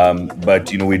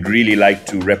 but we'd really like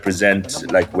to represent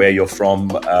where you're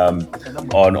from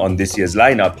on this year's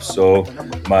lineup. So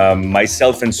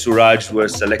myself and Suraj were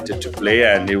selected to play,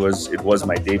 and it was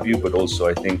my debut, but also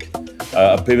I think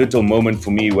a pivotal moment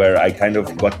for me where I kind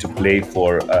of got to play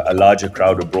for a larger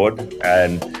crowd abroad,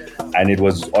 and it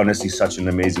was honestly such an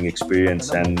amazing experience,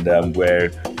 and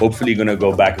we're hopefully going to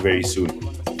go back very soon.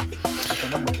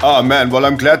 Oh man, well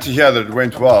I'm glad to hear that it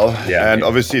went well.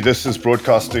 Obviously this is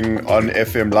broadcasting on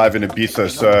FM live in Ibiza,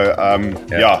 so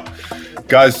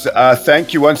Guys,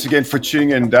 thank you once again for tuning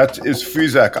in. That is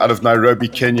Foozak out of Nairobi,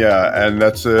 Kenya, and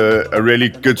that's a really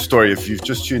good story. If you've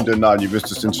just tuned in now and you missed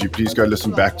this interview, please go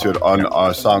listen back to it on our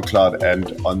SoundCloud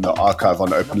and on the archive on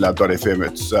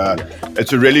openlab.fm.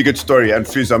 It's a really good story. And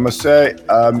Fouz, I must say,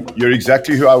 you're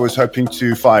exactly who I was hoping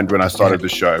to find when I started the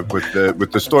show, with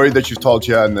the story that you've told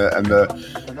here and the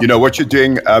you know what you're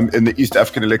doing in the East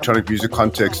African electronic music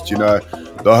context. You know,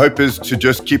 the hope is to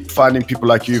just keep finding people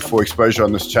like you for exposure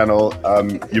on this channel.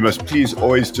 You must please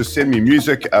always just send me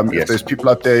music. If there's people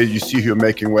out there you see who are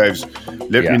making waves,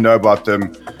 let me know about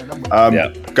them.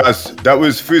 Guys, that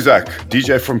was Foozak,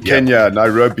 DJ from Kenya,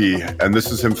 Nairobi, and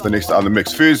this is him for the next hour in the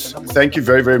mix. Fouz, thank you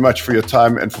very, very much for your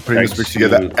time and for putting this mix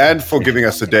together and for giving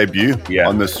us a debut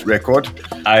on this record.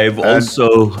 I've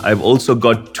also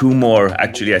got two more.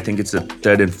 Actually, I think it's the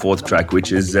third and fourth track,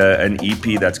 which is an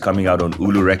EP that's coming out on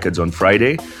Ulu Records on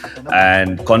Friday,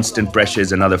 and Constant Pressure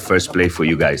is another first play for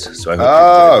you guys. So I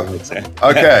hope you enjoy it.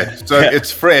 Okay, so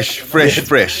it's fresh.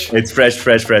 It's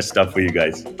fresh stuff for you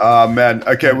guys. Man,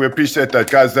 okay, we appreciate that,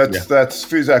 guys. That's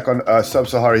Foozak on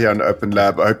Sub-Sahara here on Open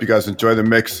Lab. I hope you guys enjoy the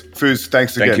mix. Fouz,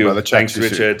 thanks again, brother. Thanks,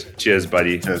 Richard. Soon. Cheers,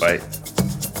 buddy. Cheers. Bye.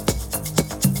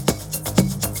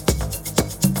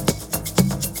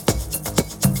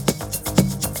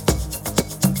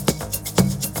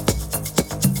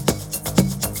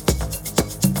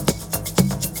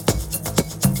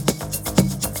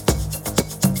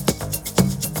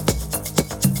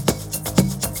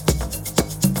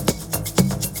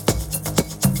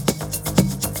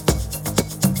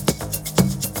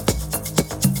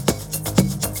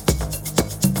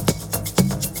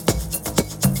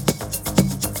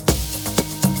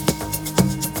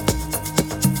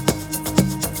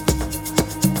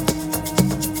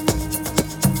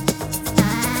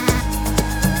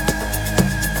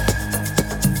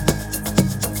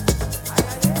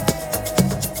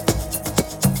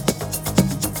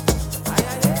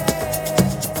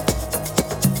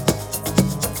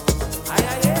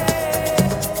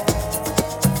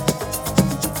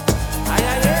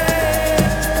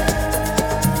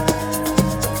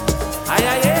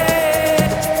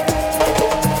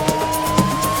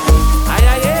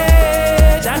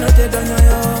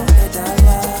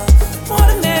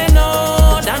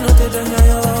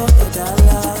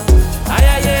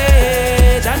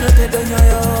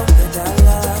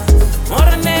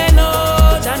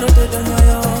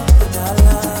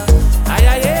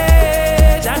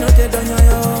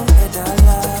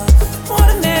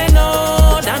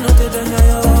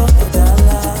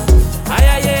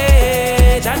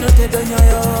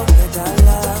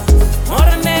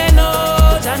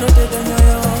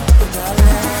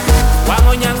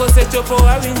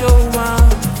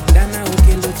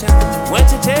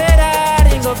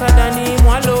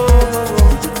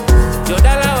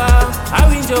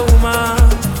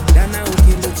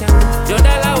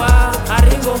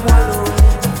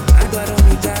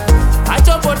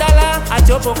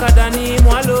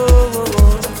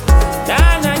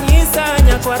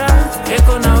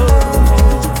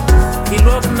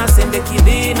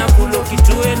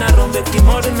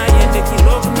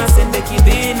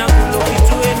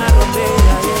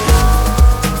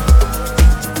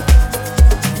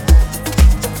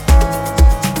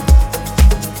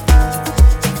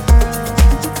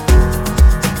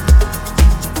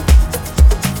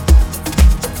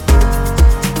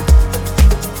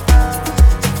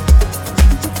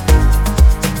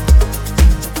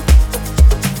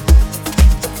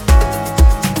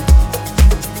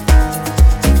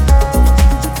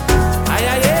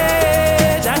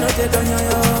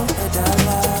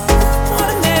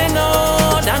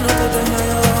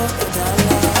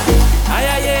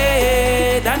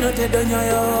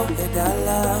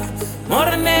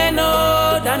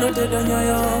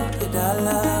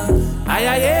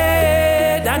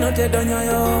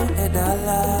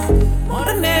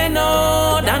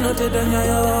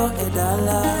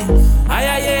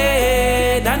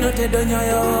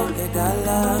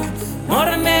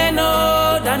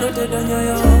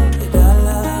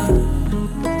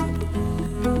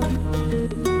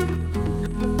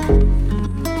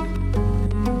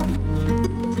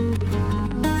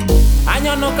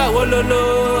 Anyonoka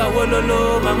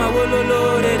wololo, mama wololo,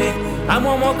 rere.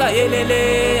 Amomoka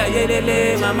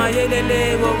yelele, mama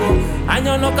yelele, wowo.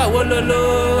 Anyonoka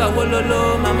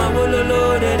wololo, mama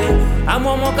wololo, rere.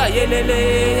 Amomoka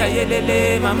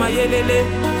yelele, mama yelele.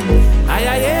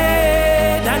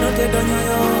 Ayaye, danote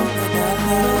donyoyo,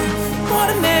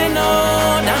 morneno,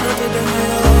 danote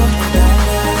donyoyo.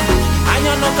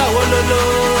 Anyonoka wololo,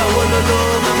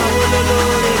 mama wololo,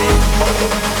 rere.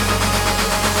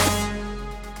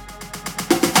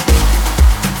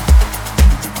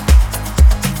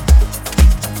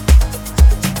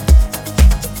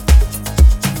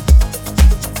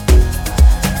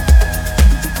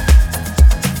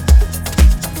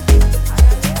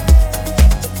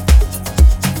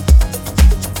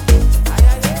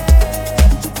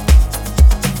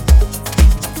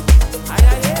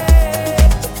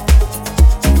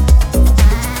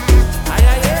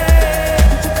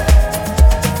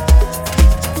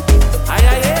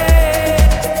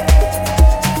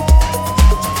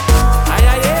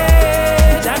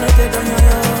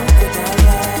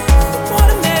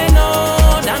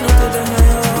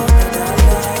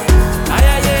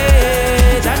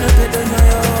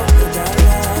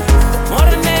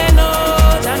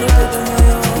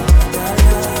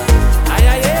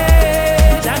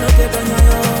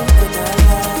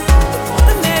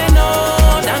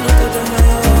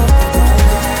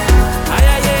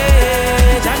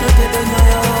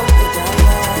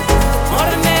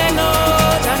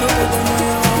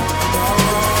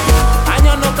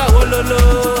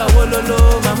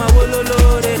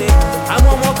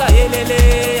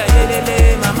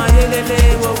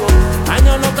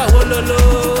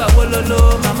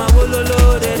 mama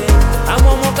wololo dere.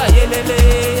 Amomoka yelele,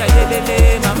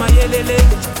 ayelele, mama yelele.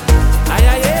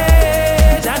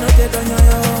 Ayaye, dano te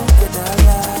donyoyo,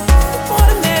 edala.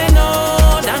 Morneno,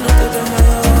 dano te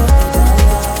donyoyo,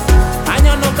 edala.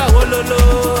 Anyonoka wololo,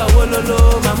 awololo,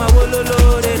 mama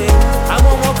wololo dere.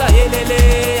 Amomoka yelele,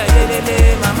 ayelele,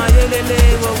 mama yelele,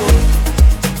 wowo.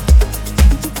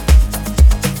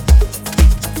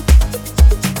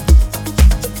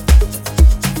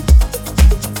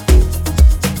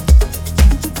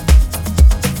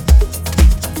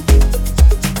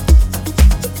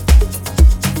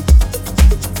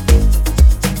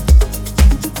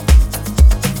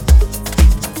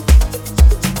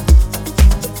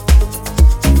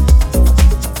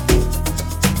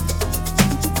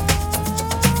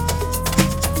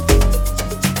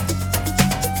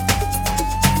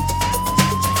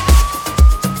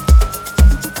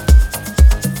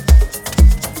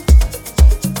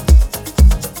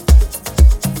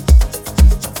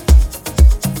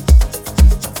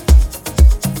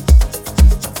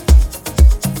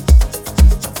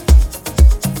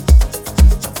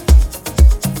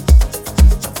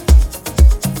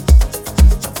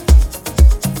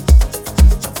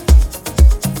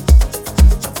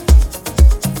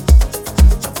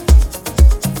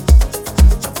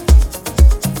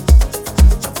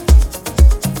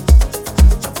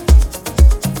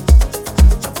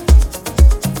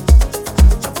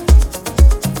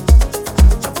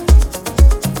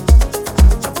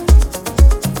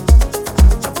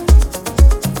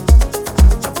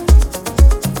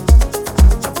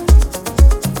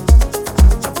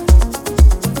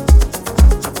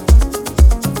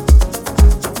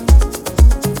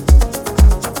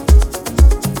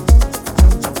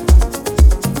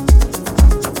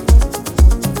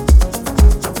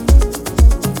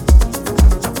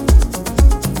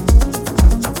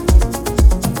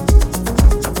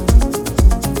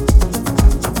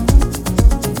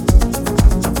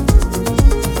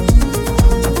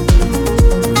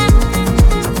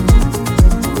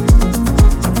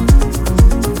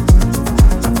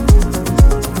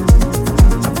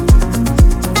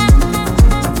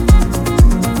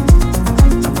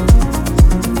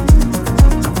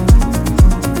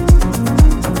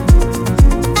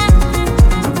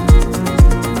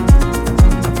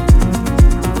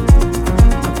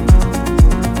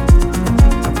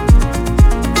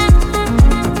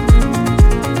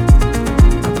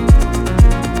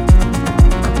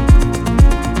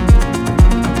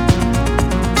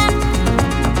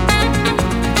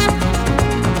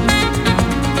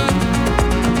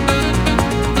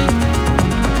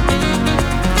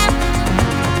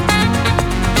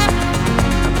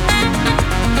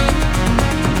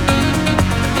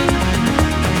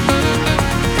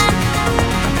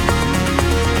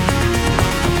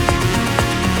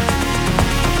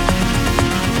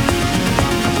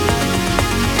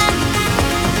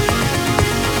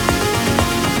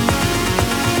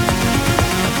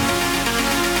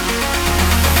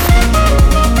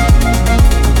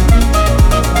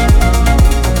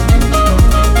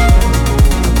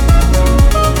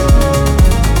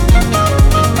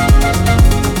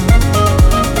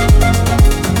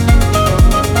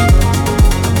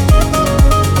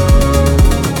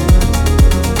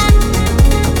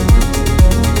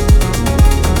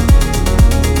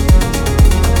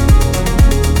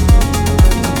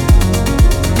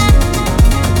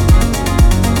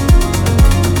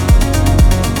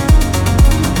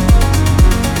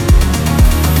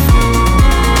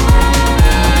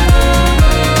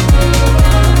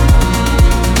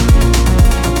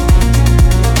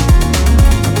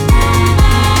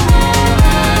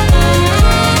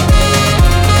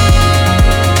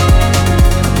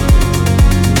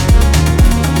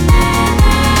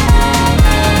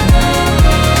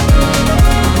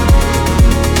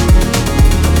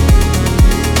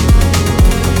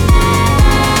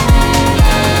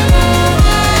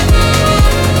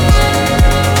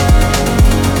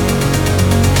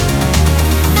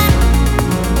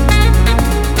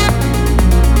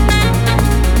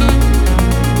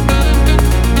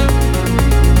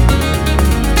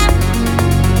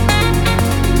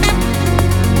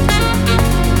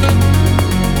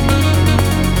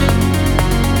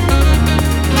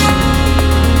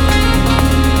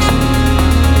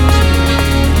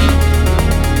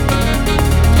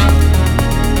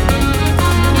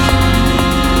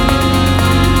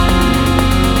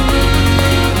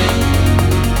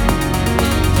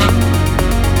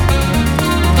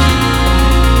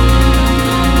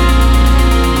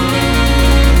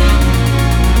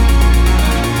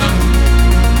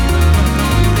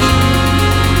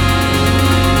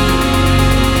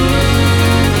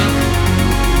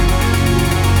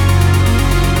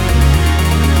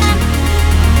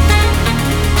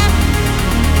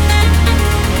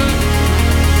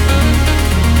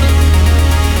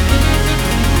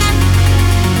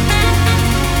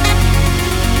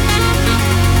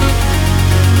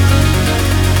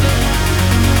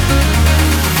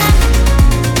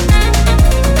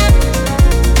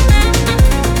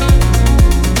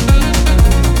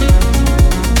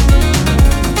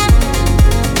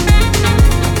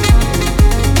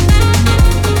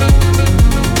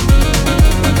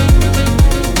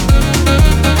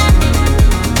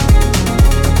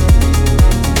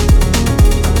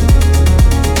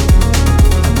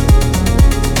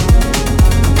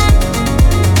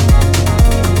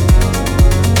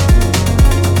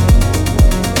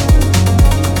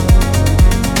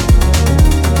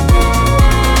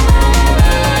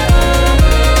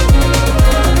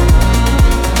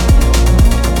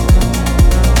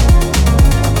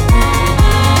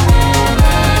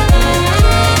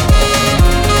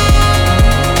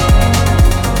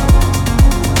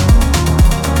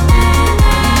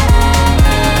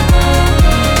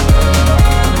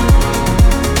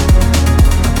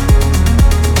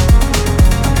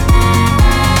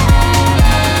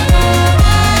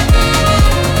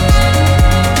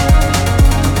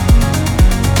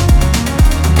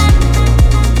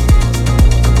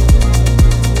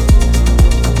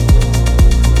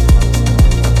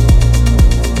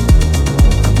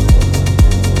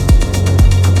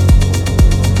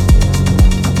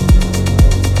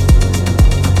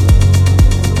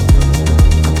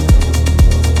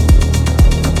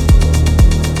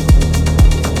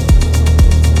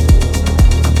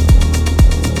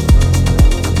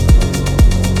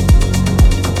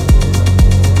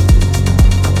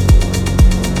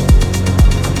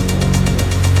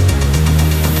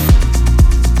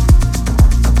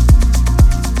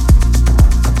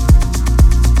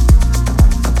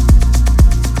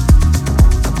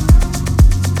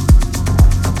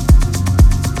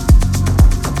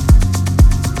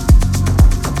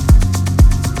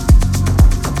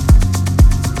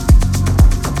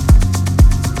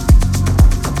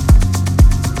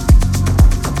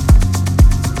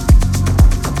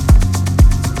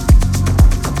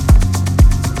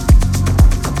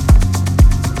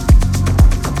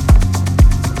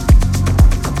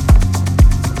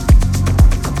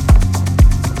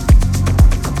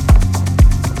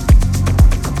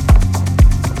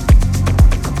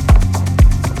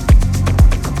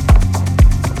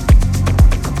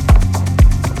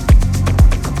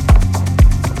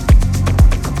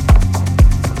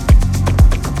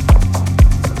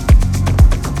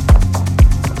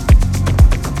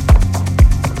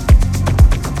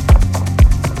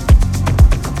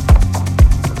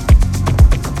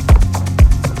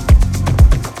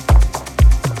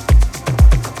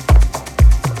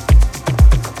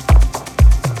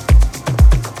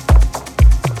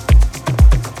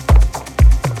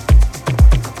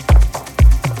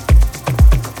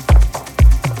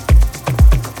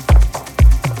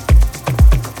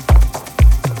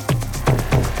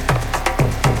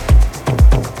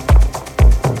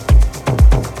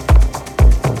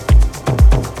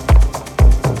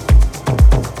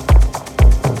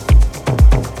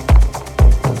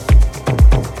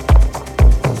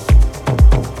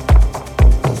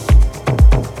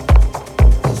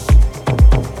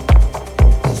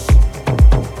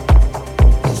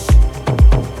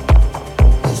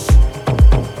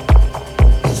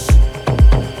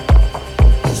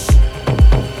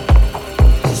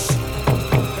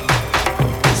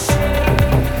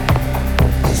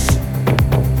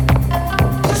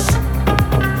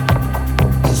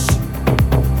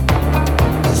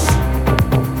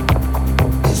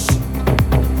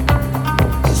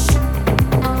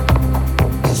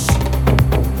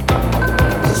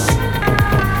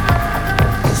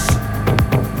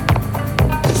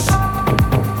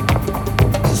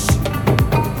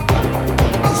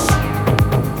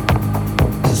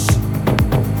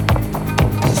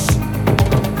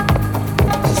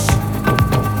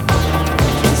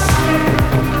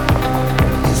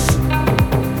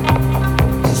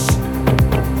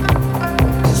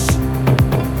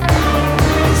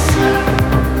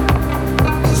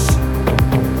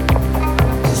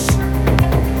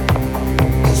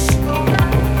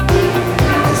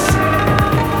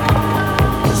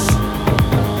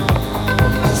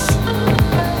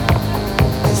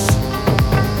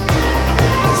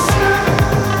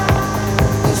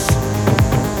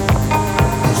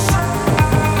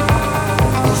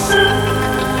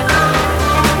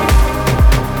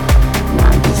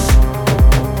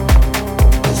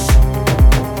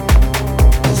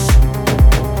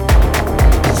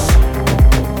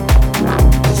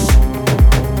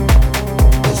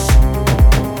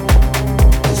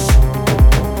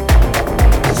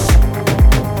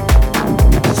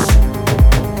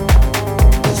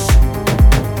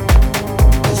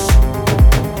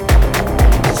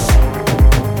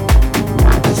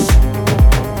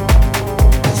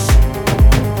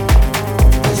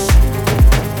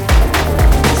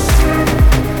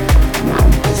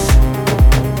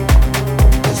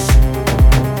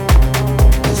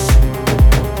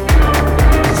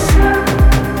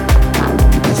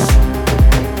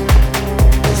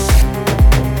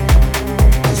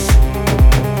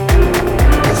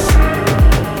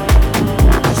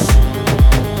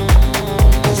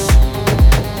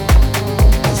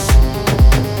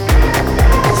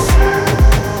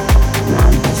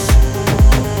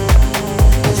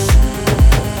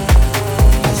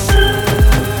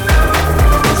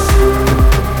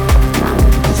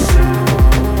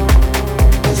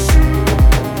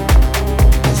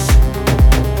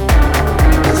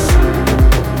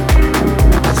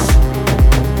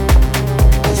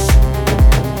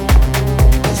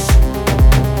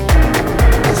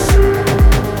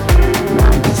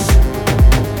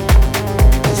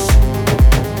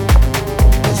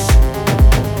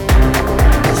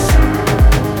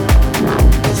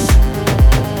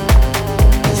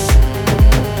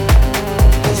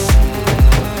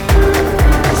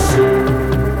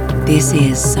 This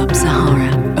is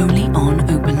Sub-Sahara, only on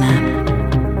Open Lab.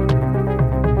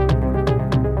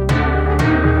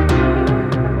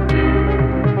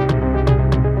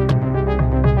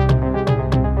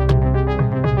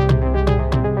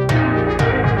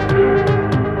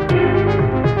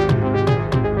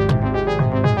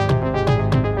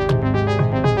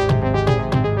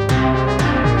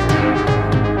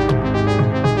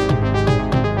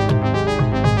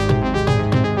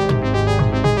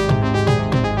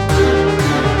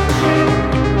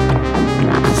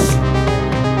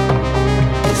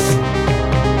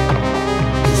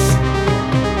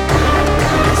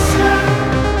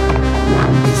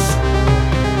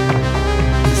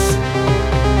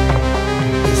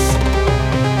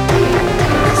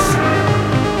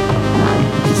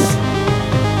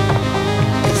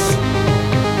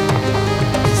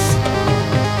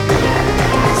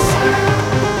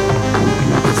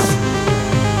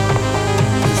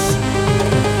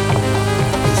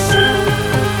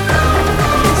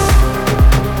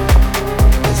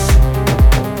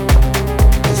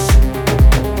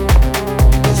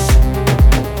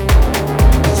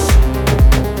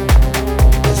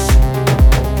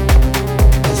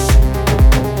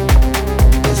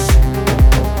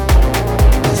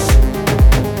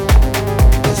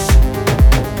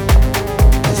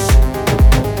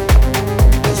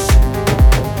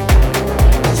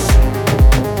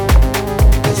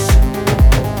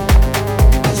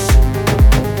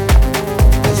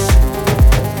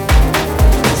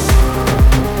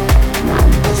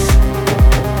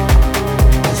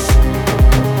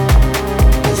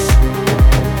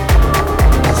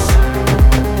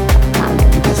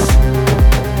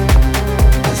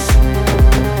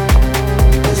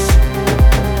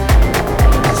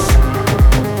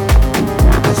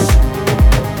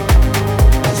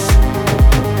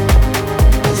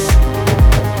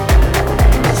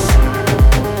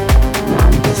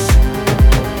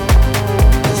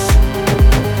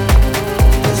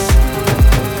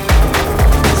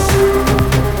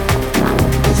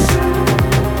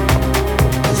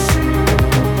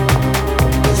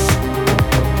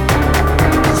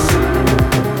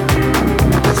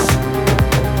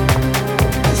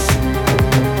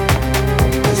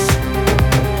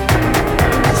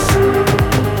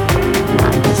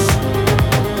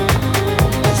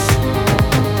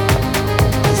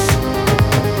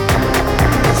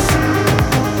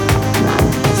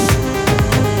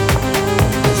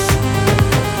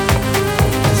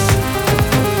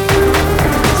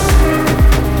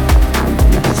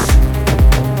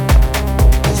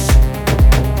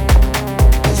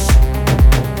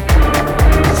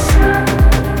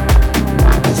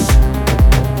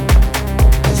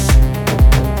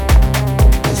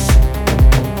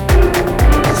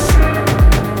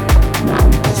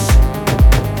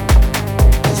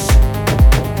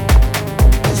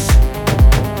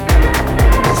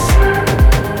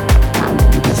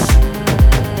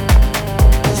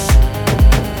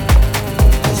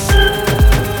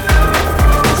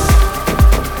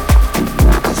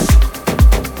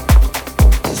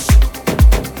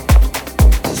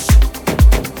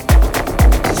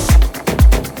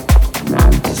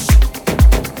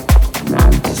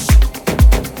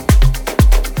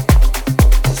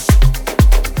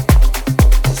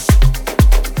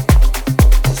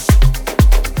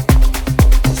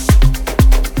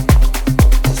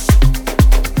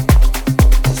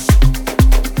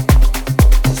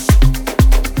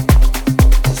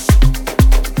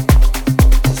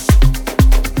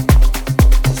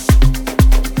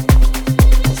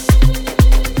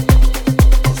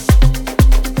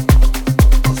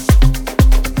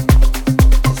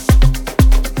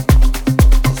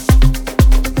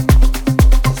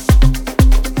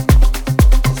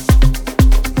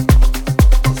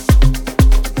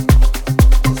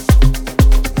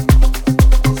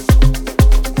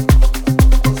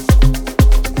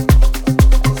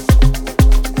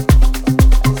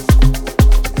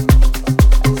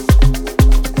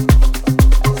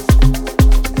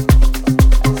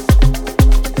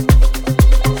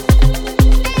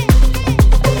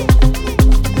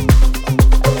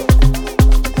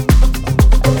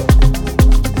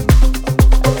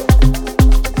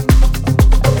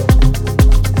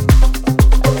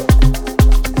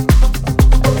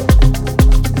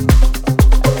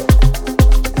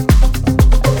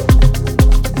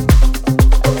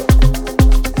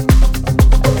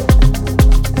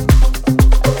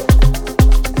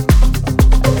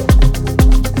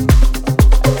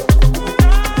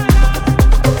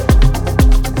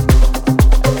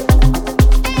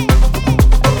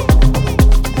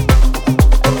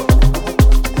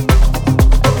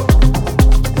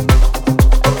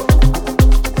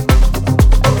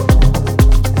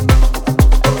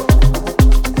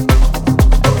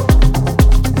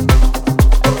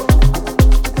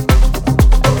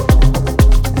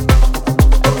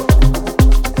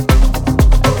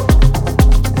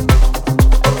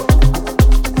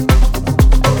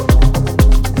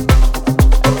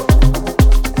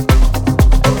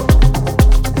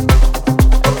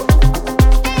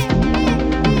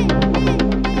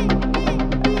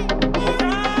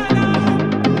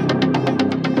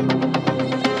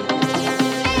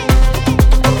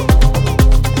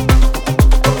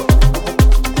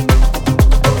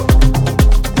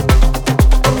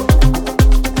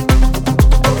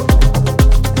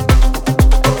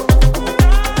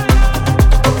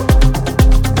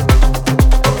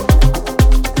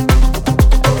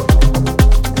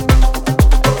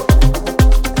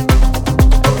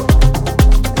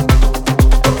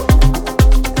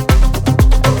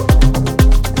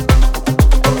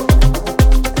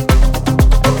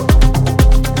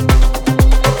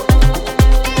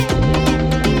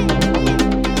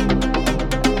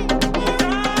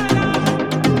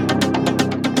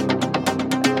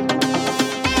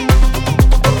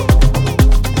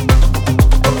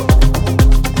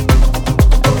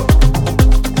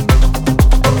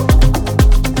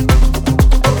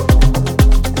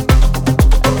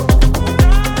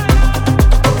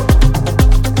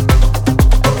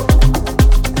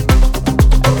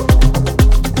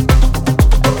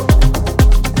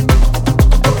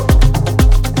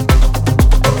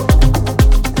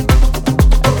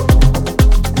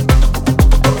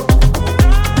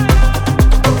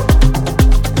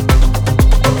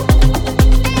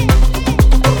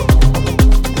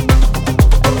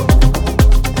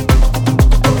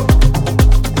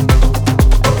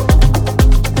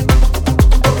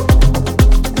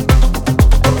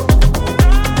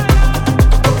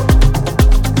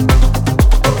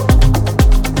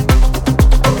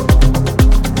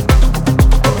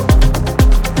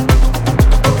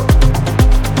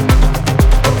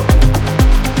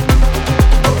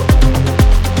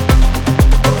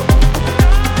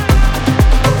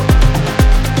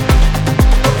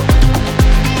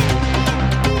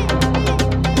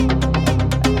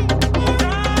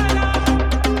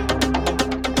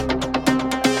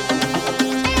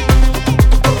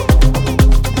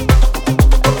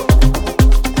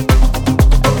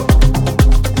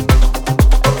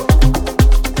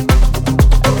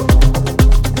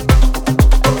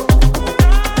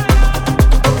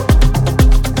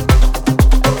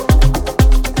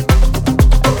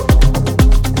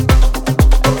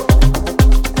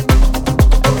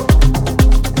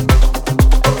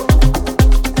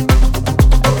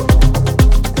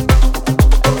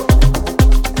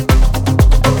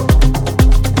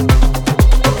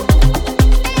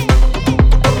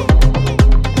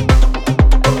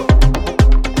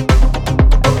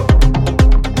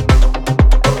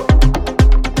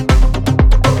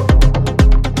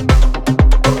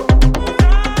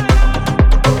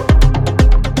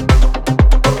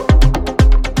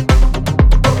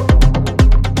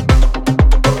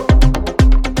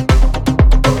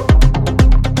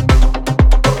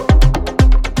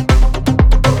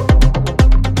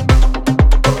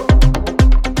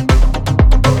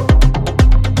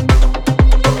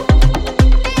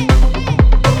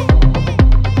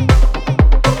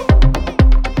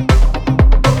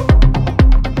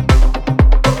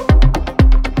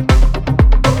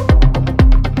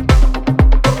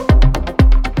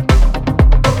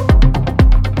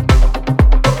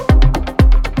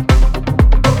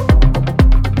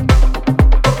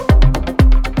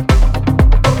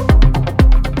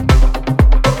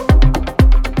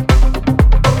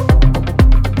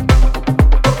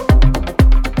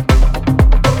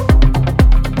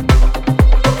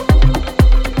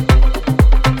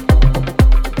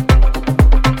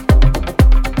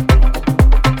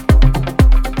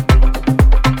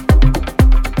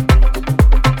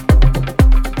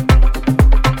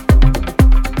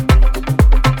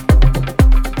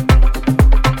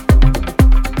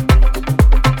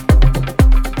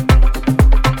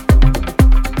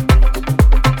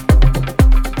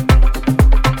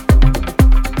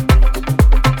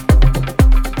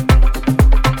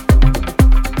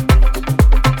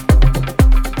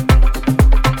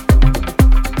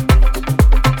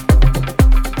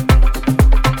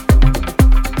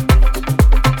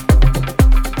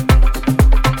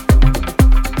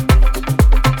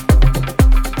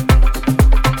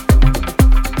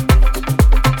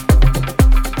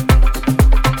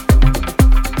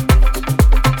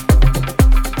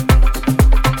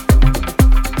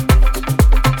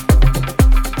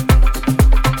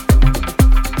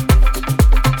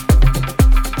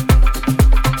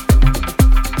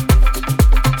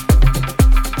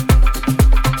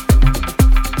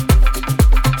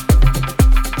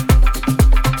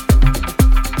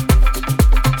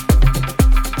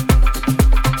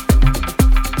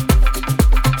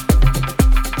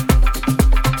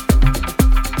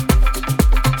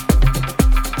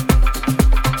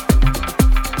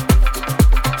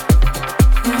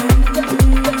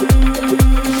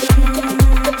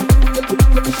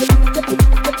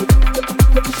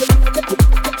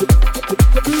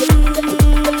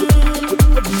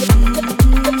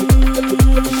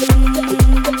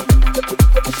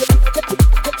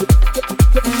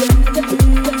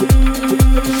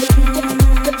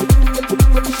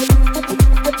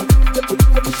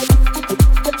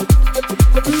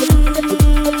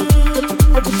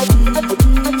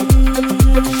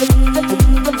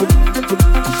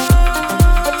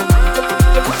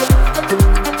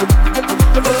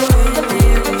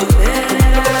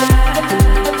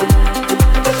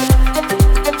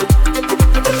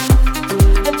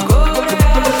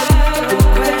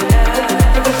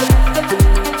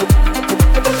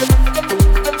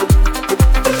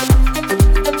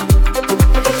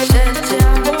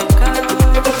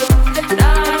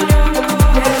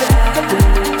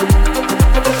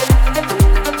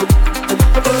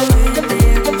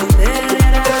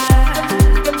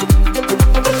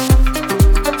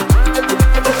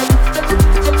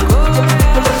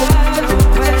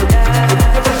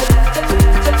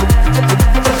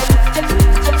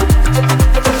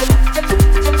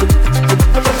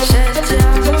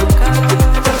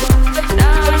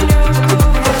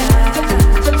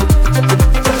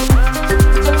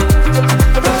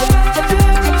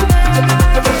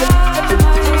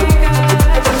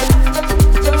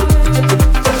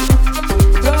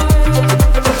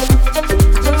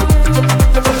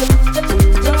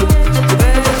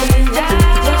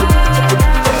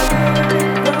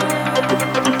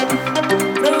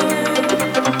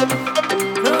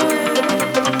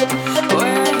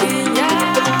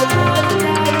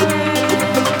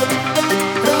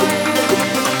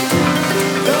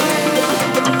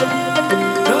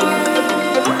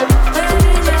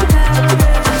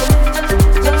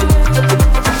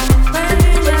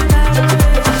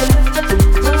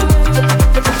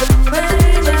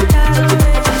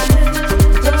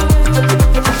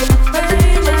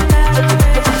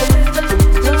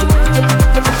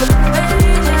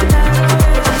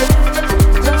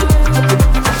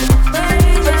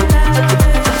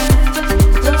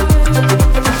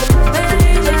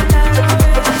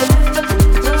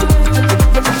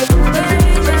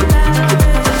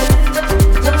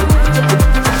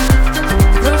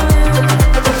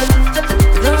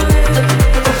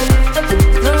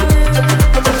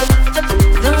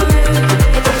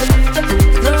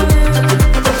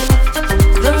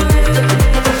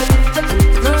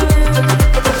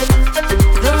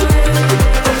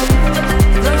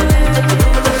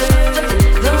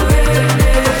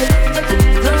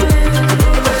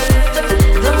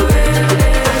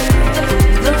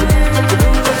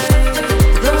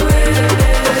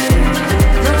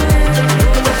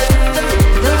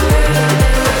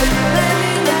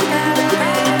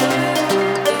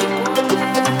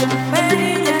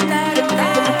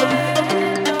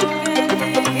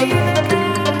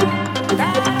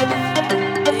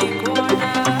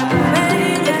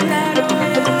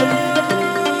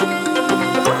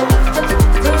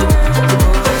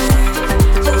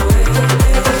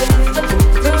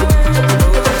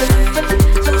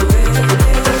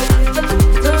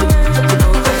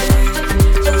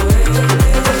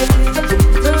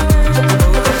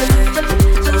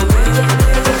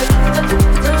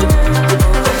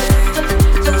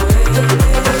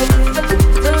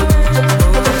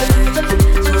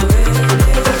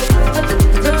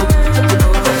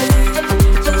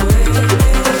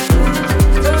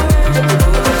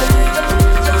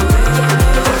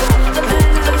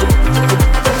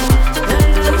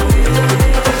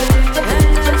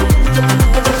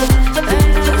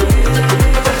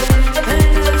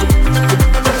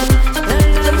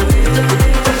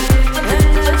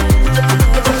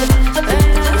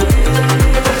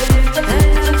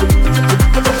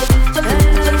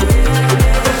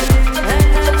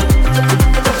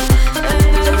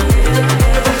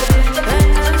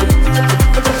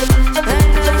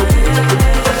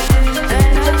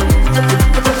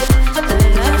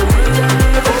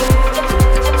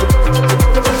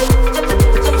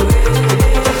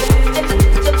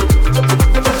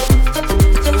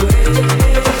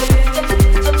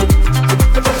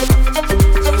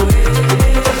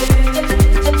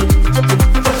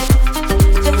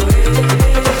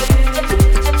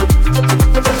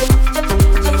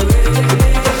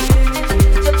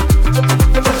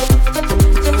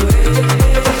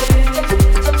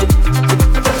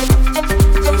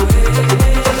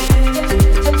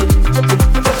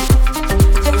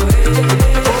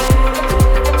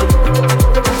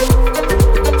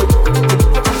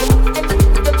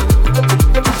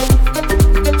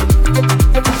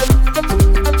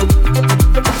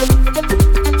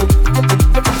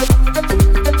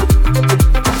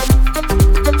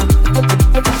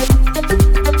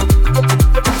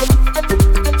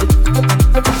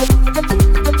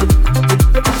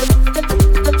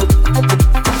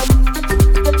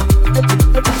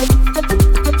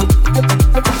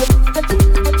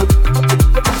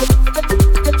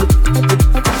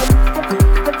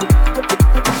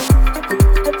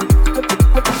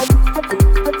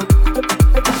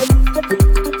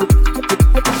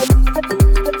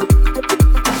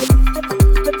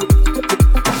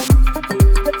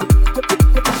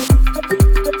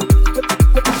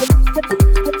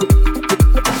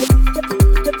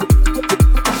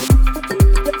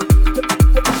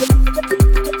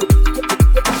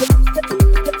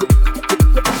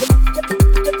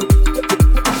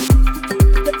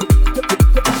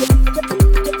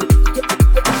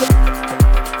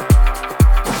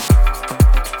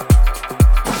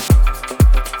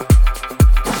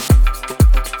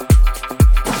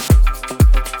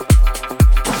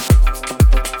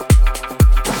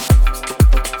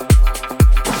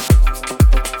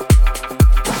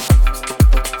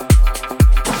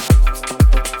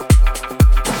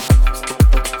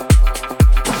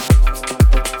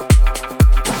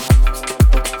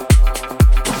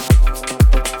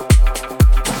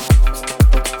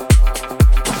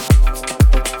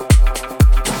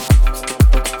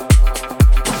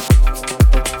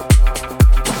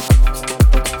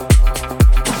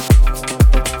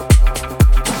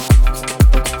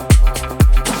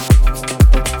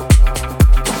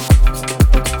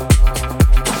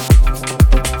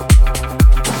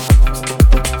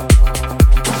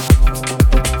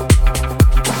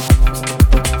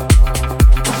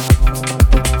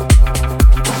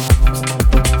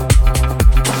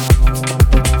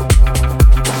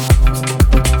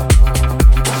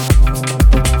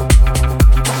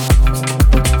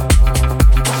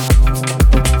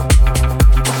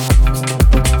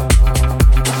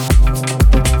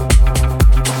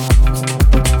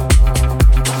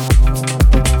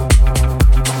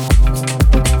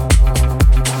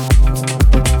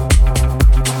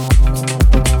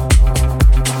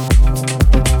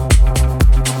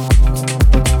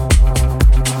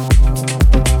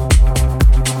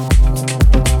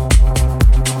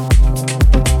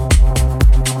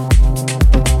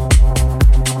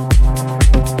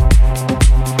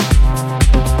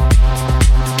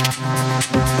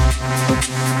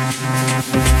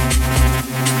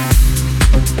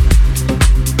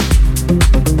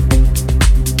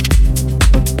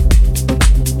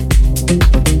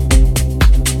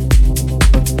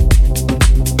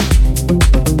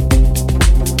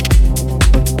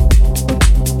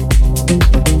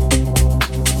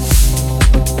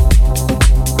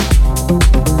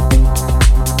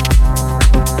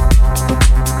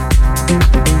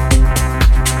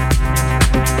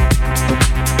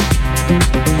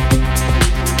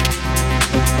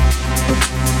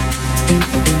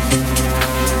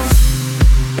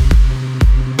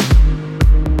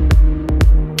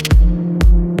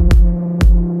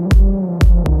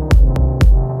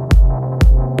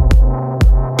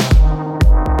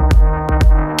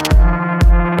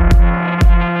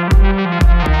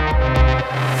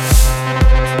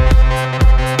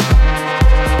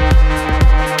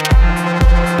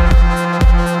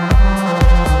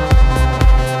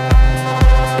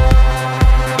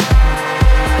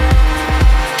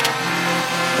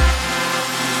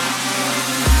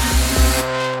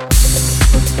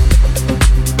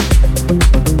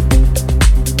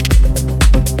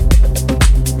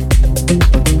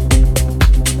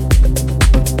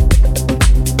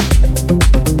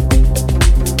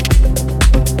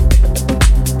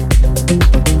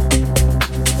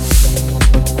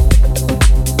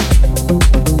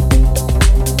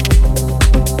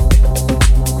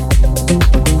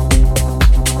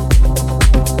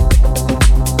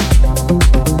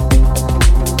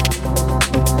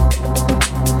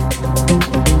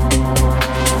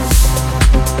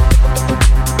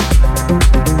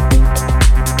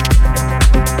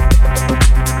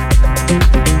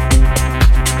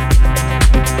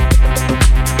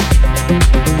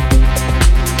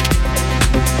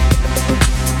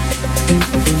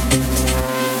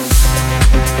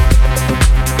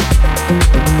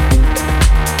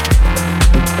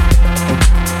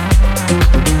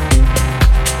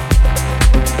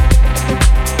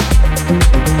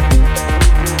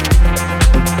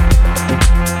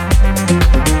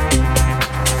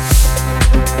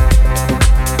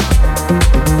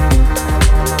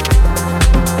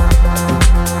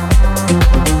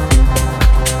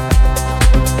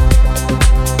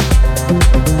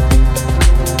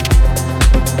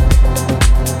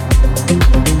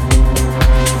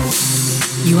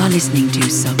 listening to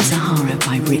Sub-Sahara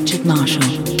by Richard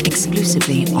Marshall,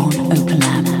 exclusively on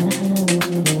Opalab.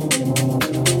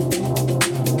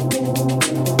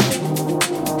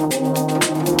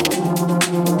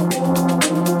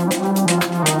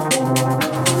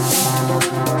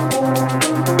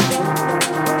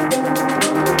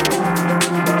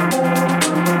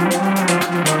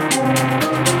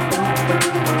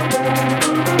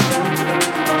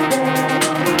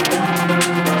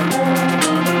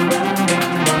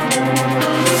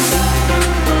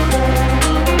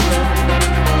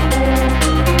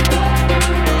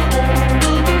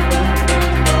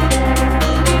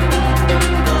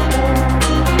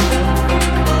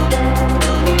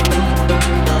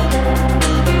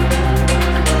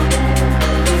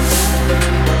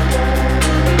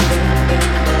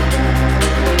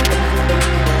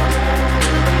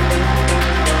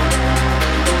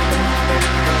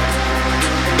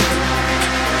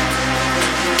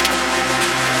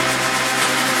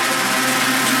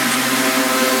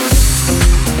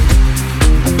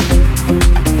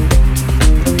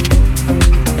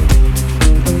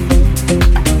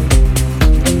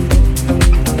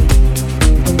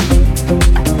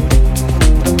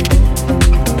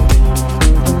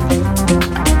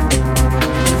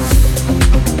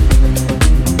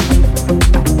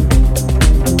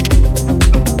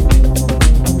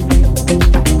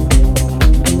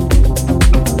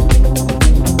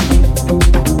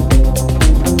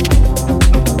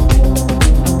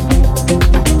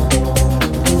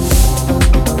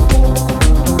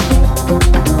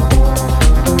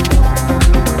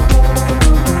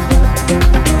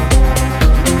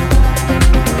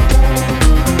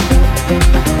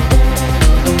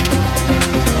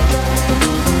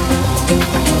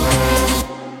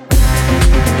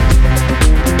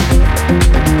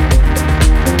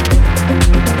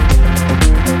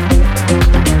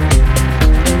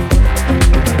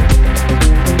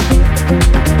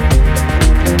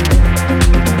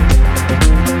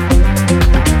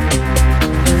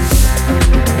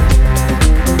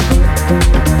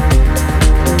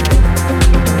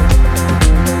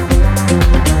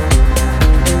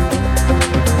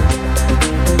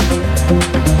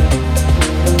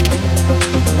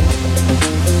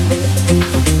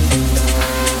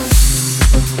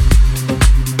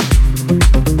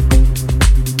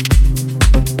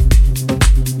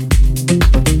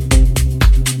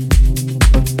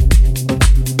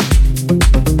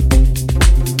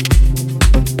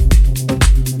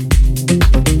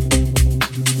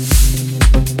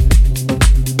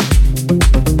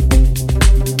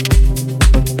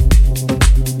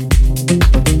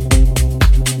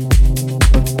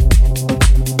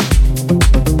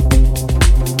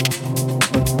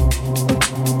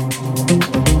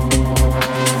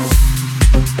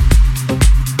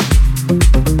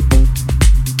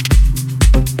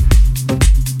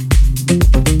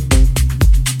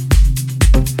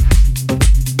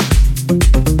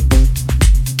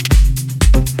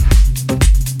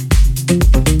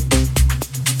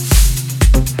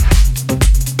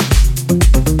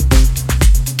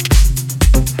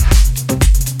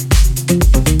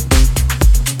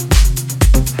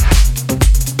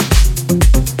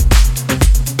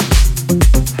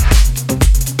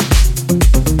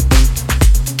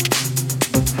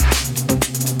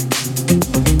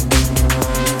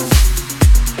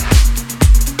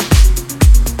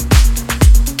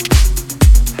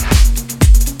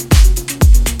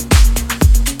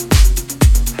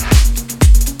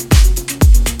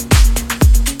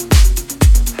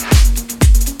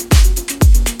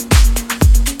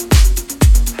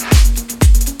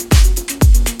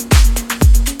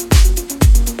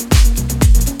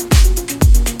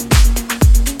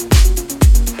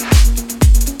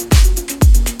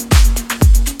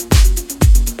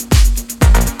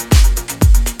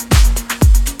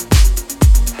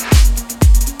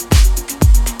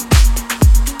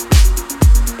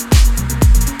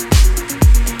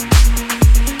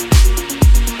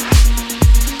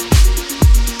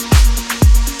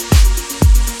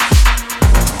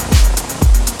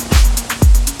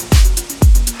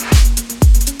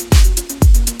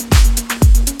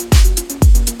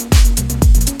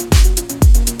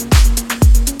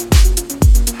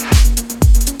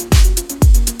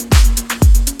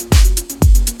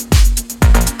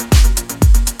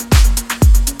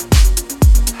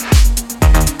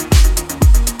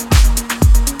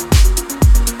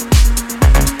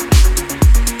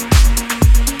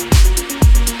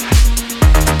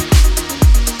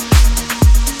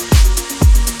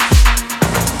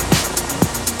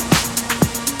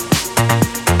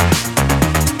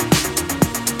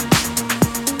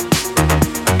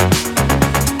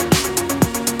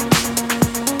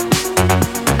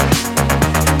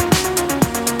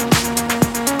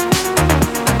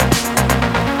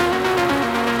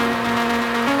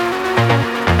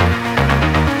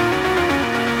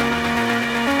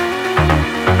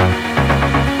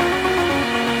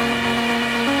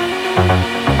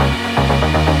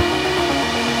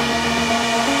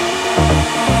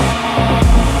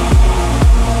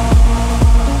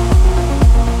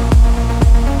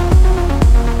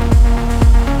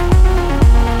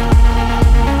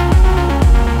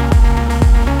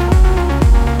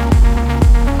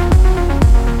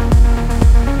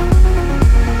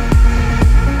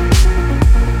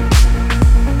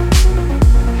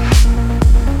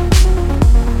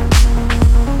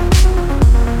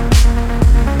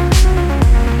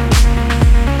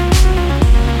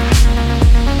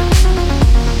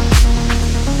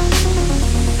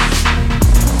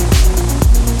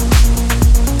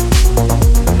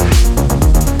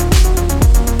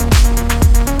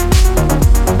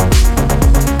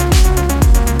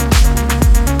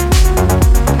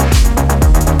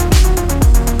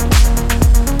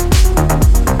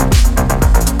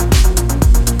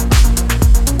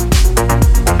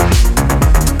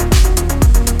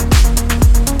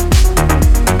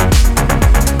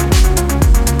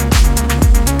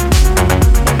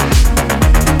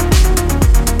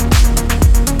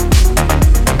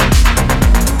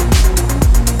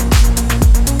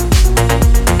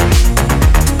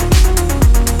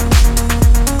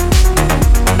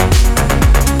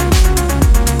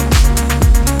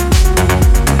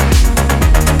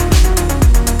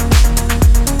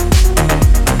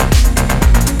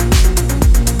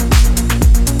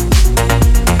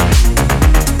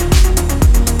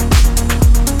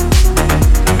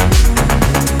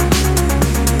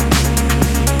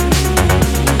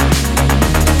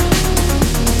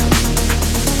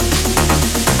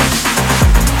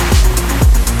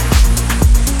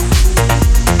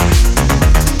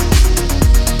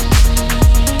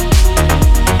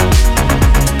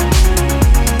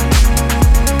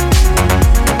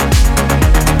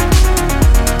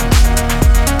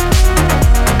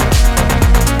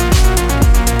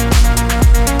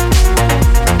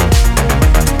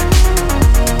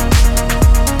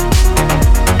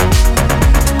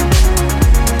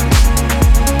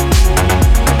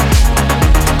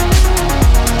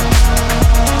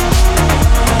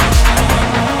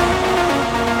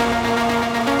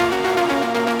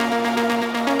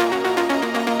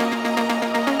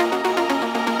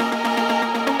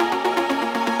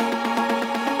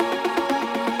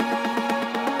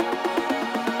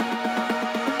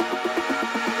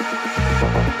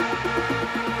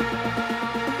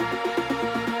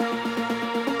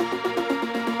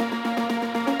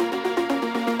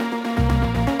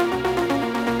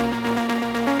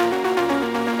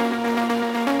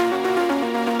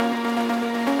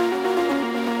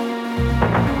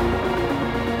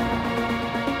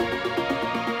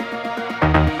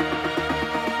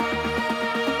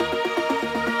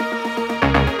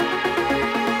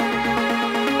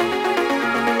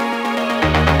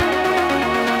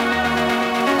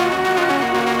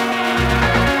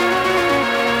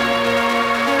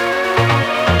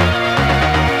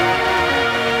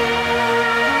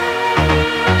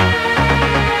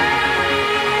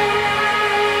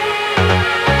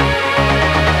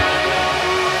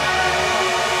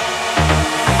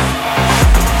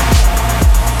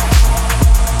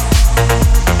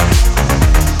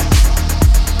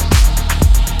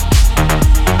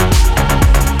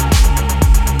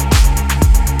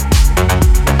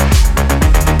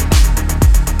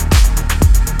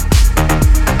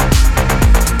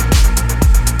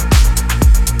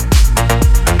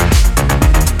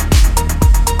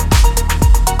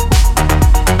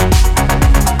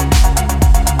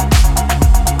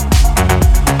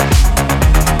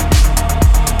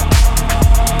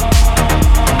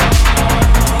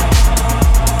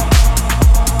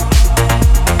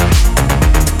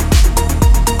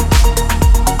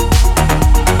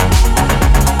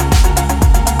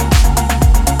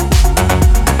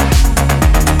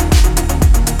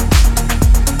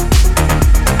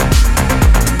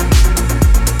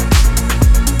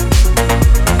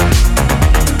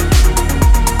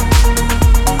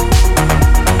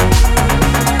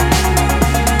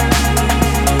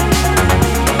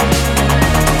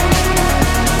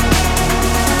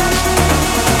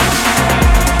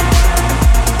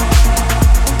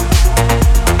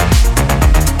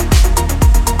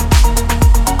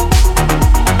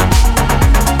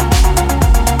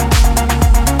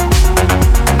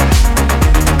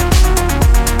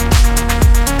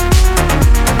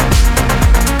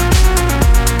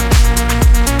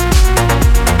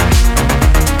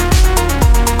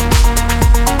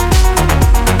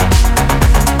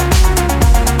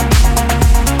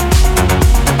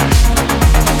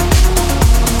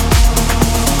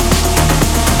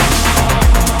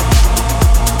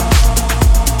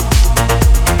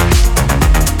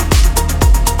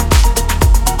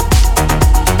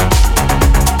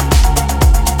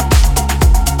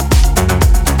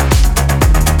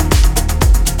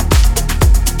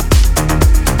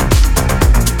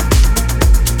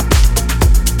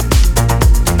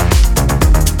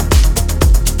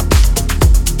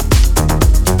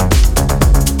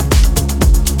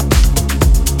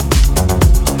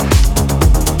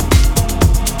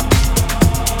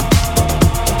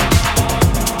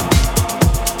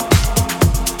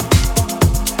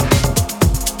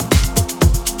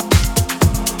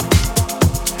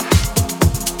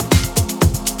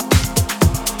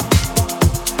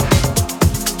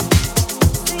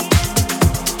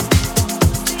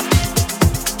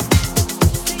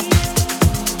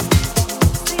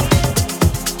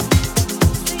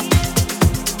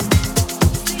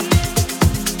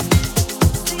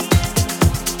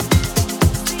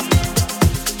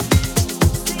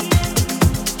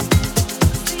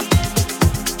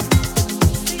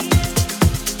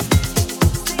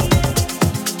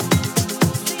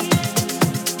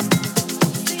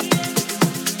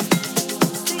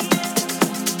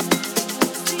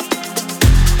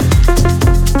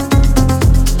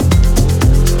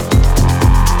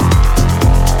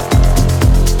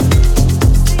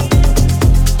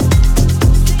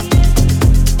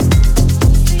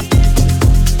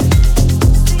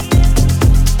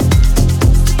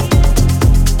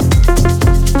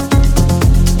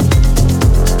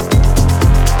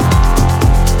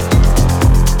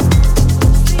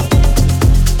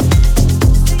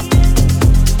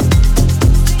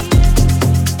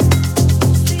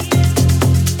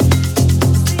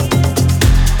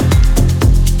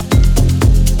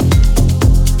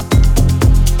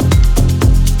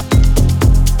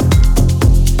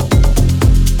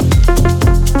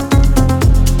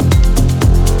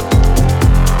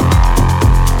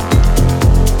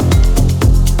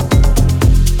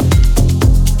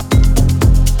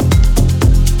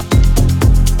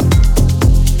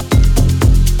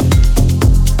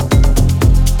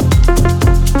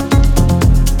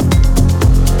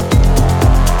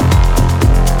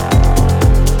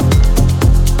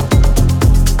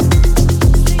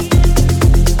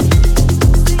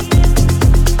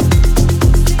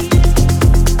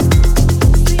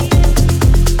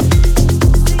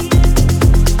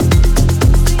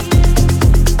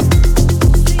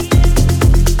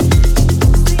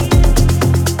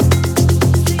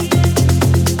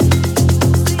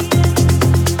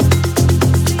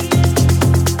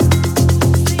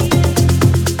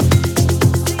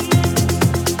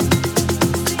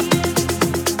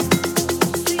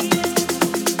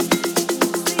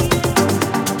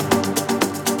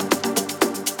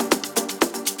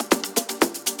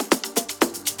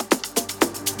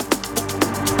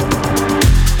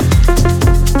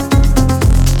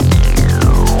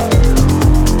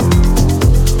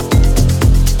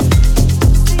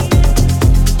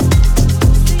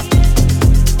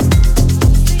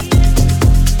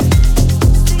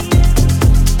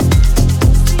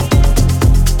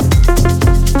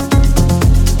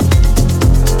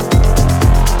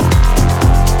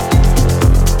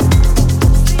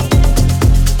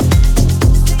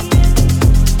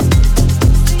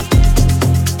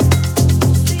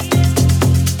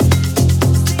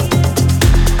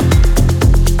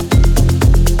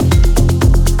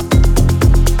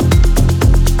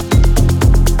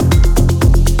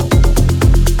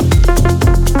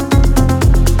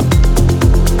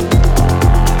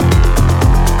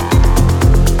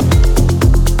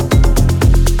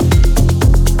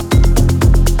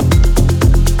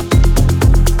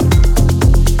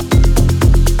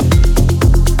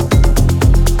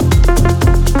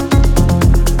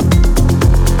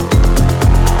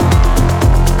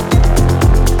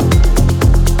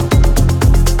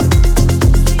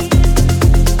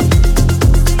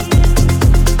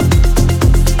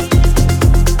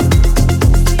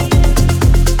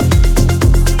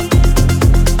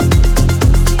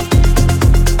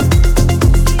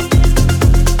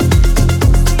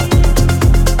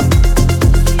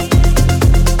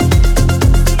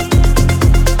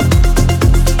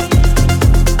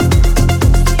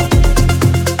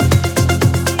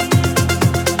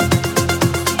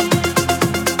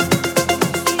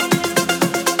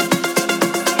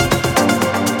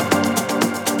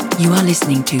 You are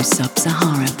listening to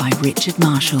Sub-Sahara by Richard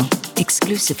Marshall,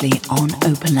 exclusively on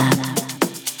Opalab.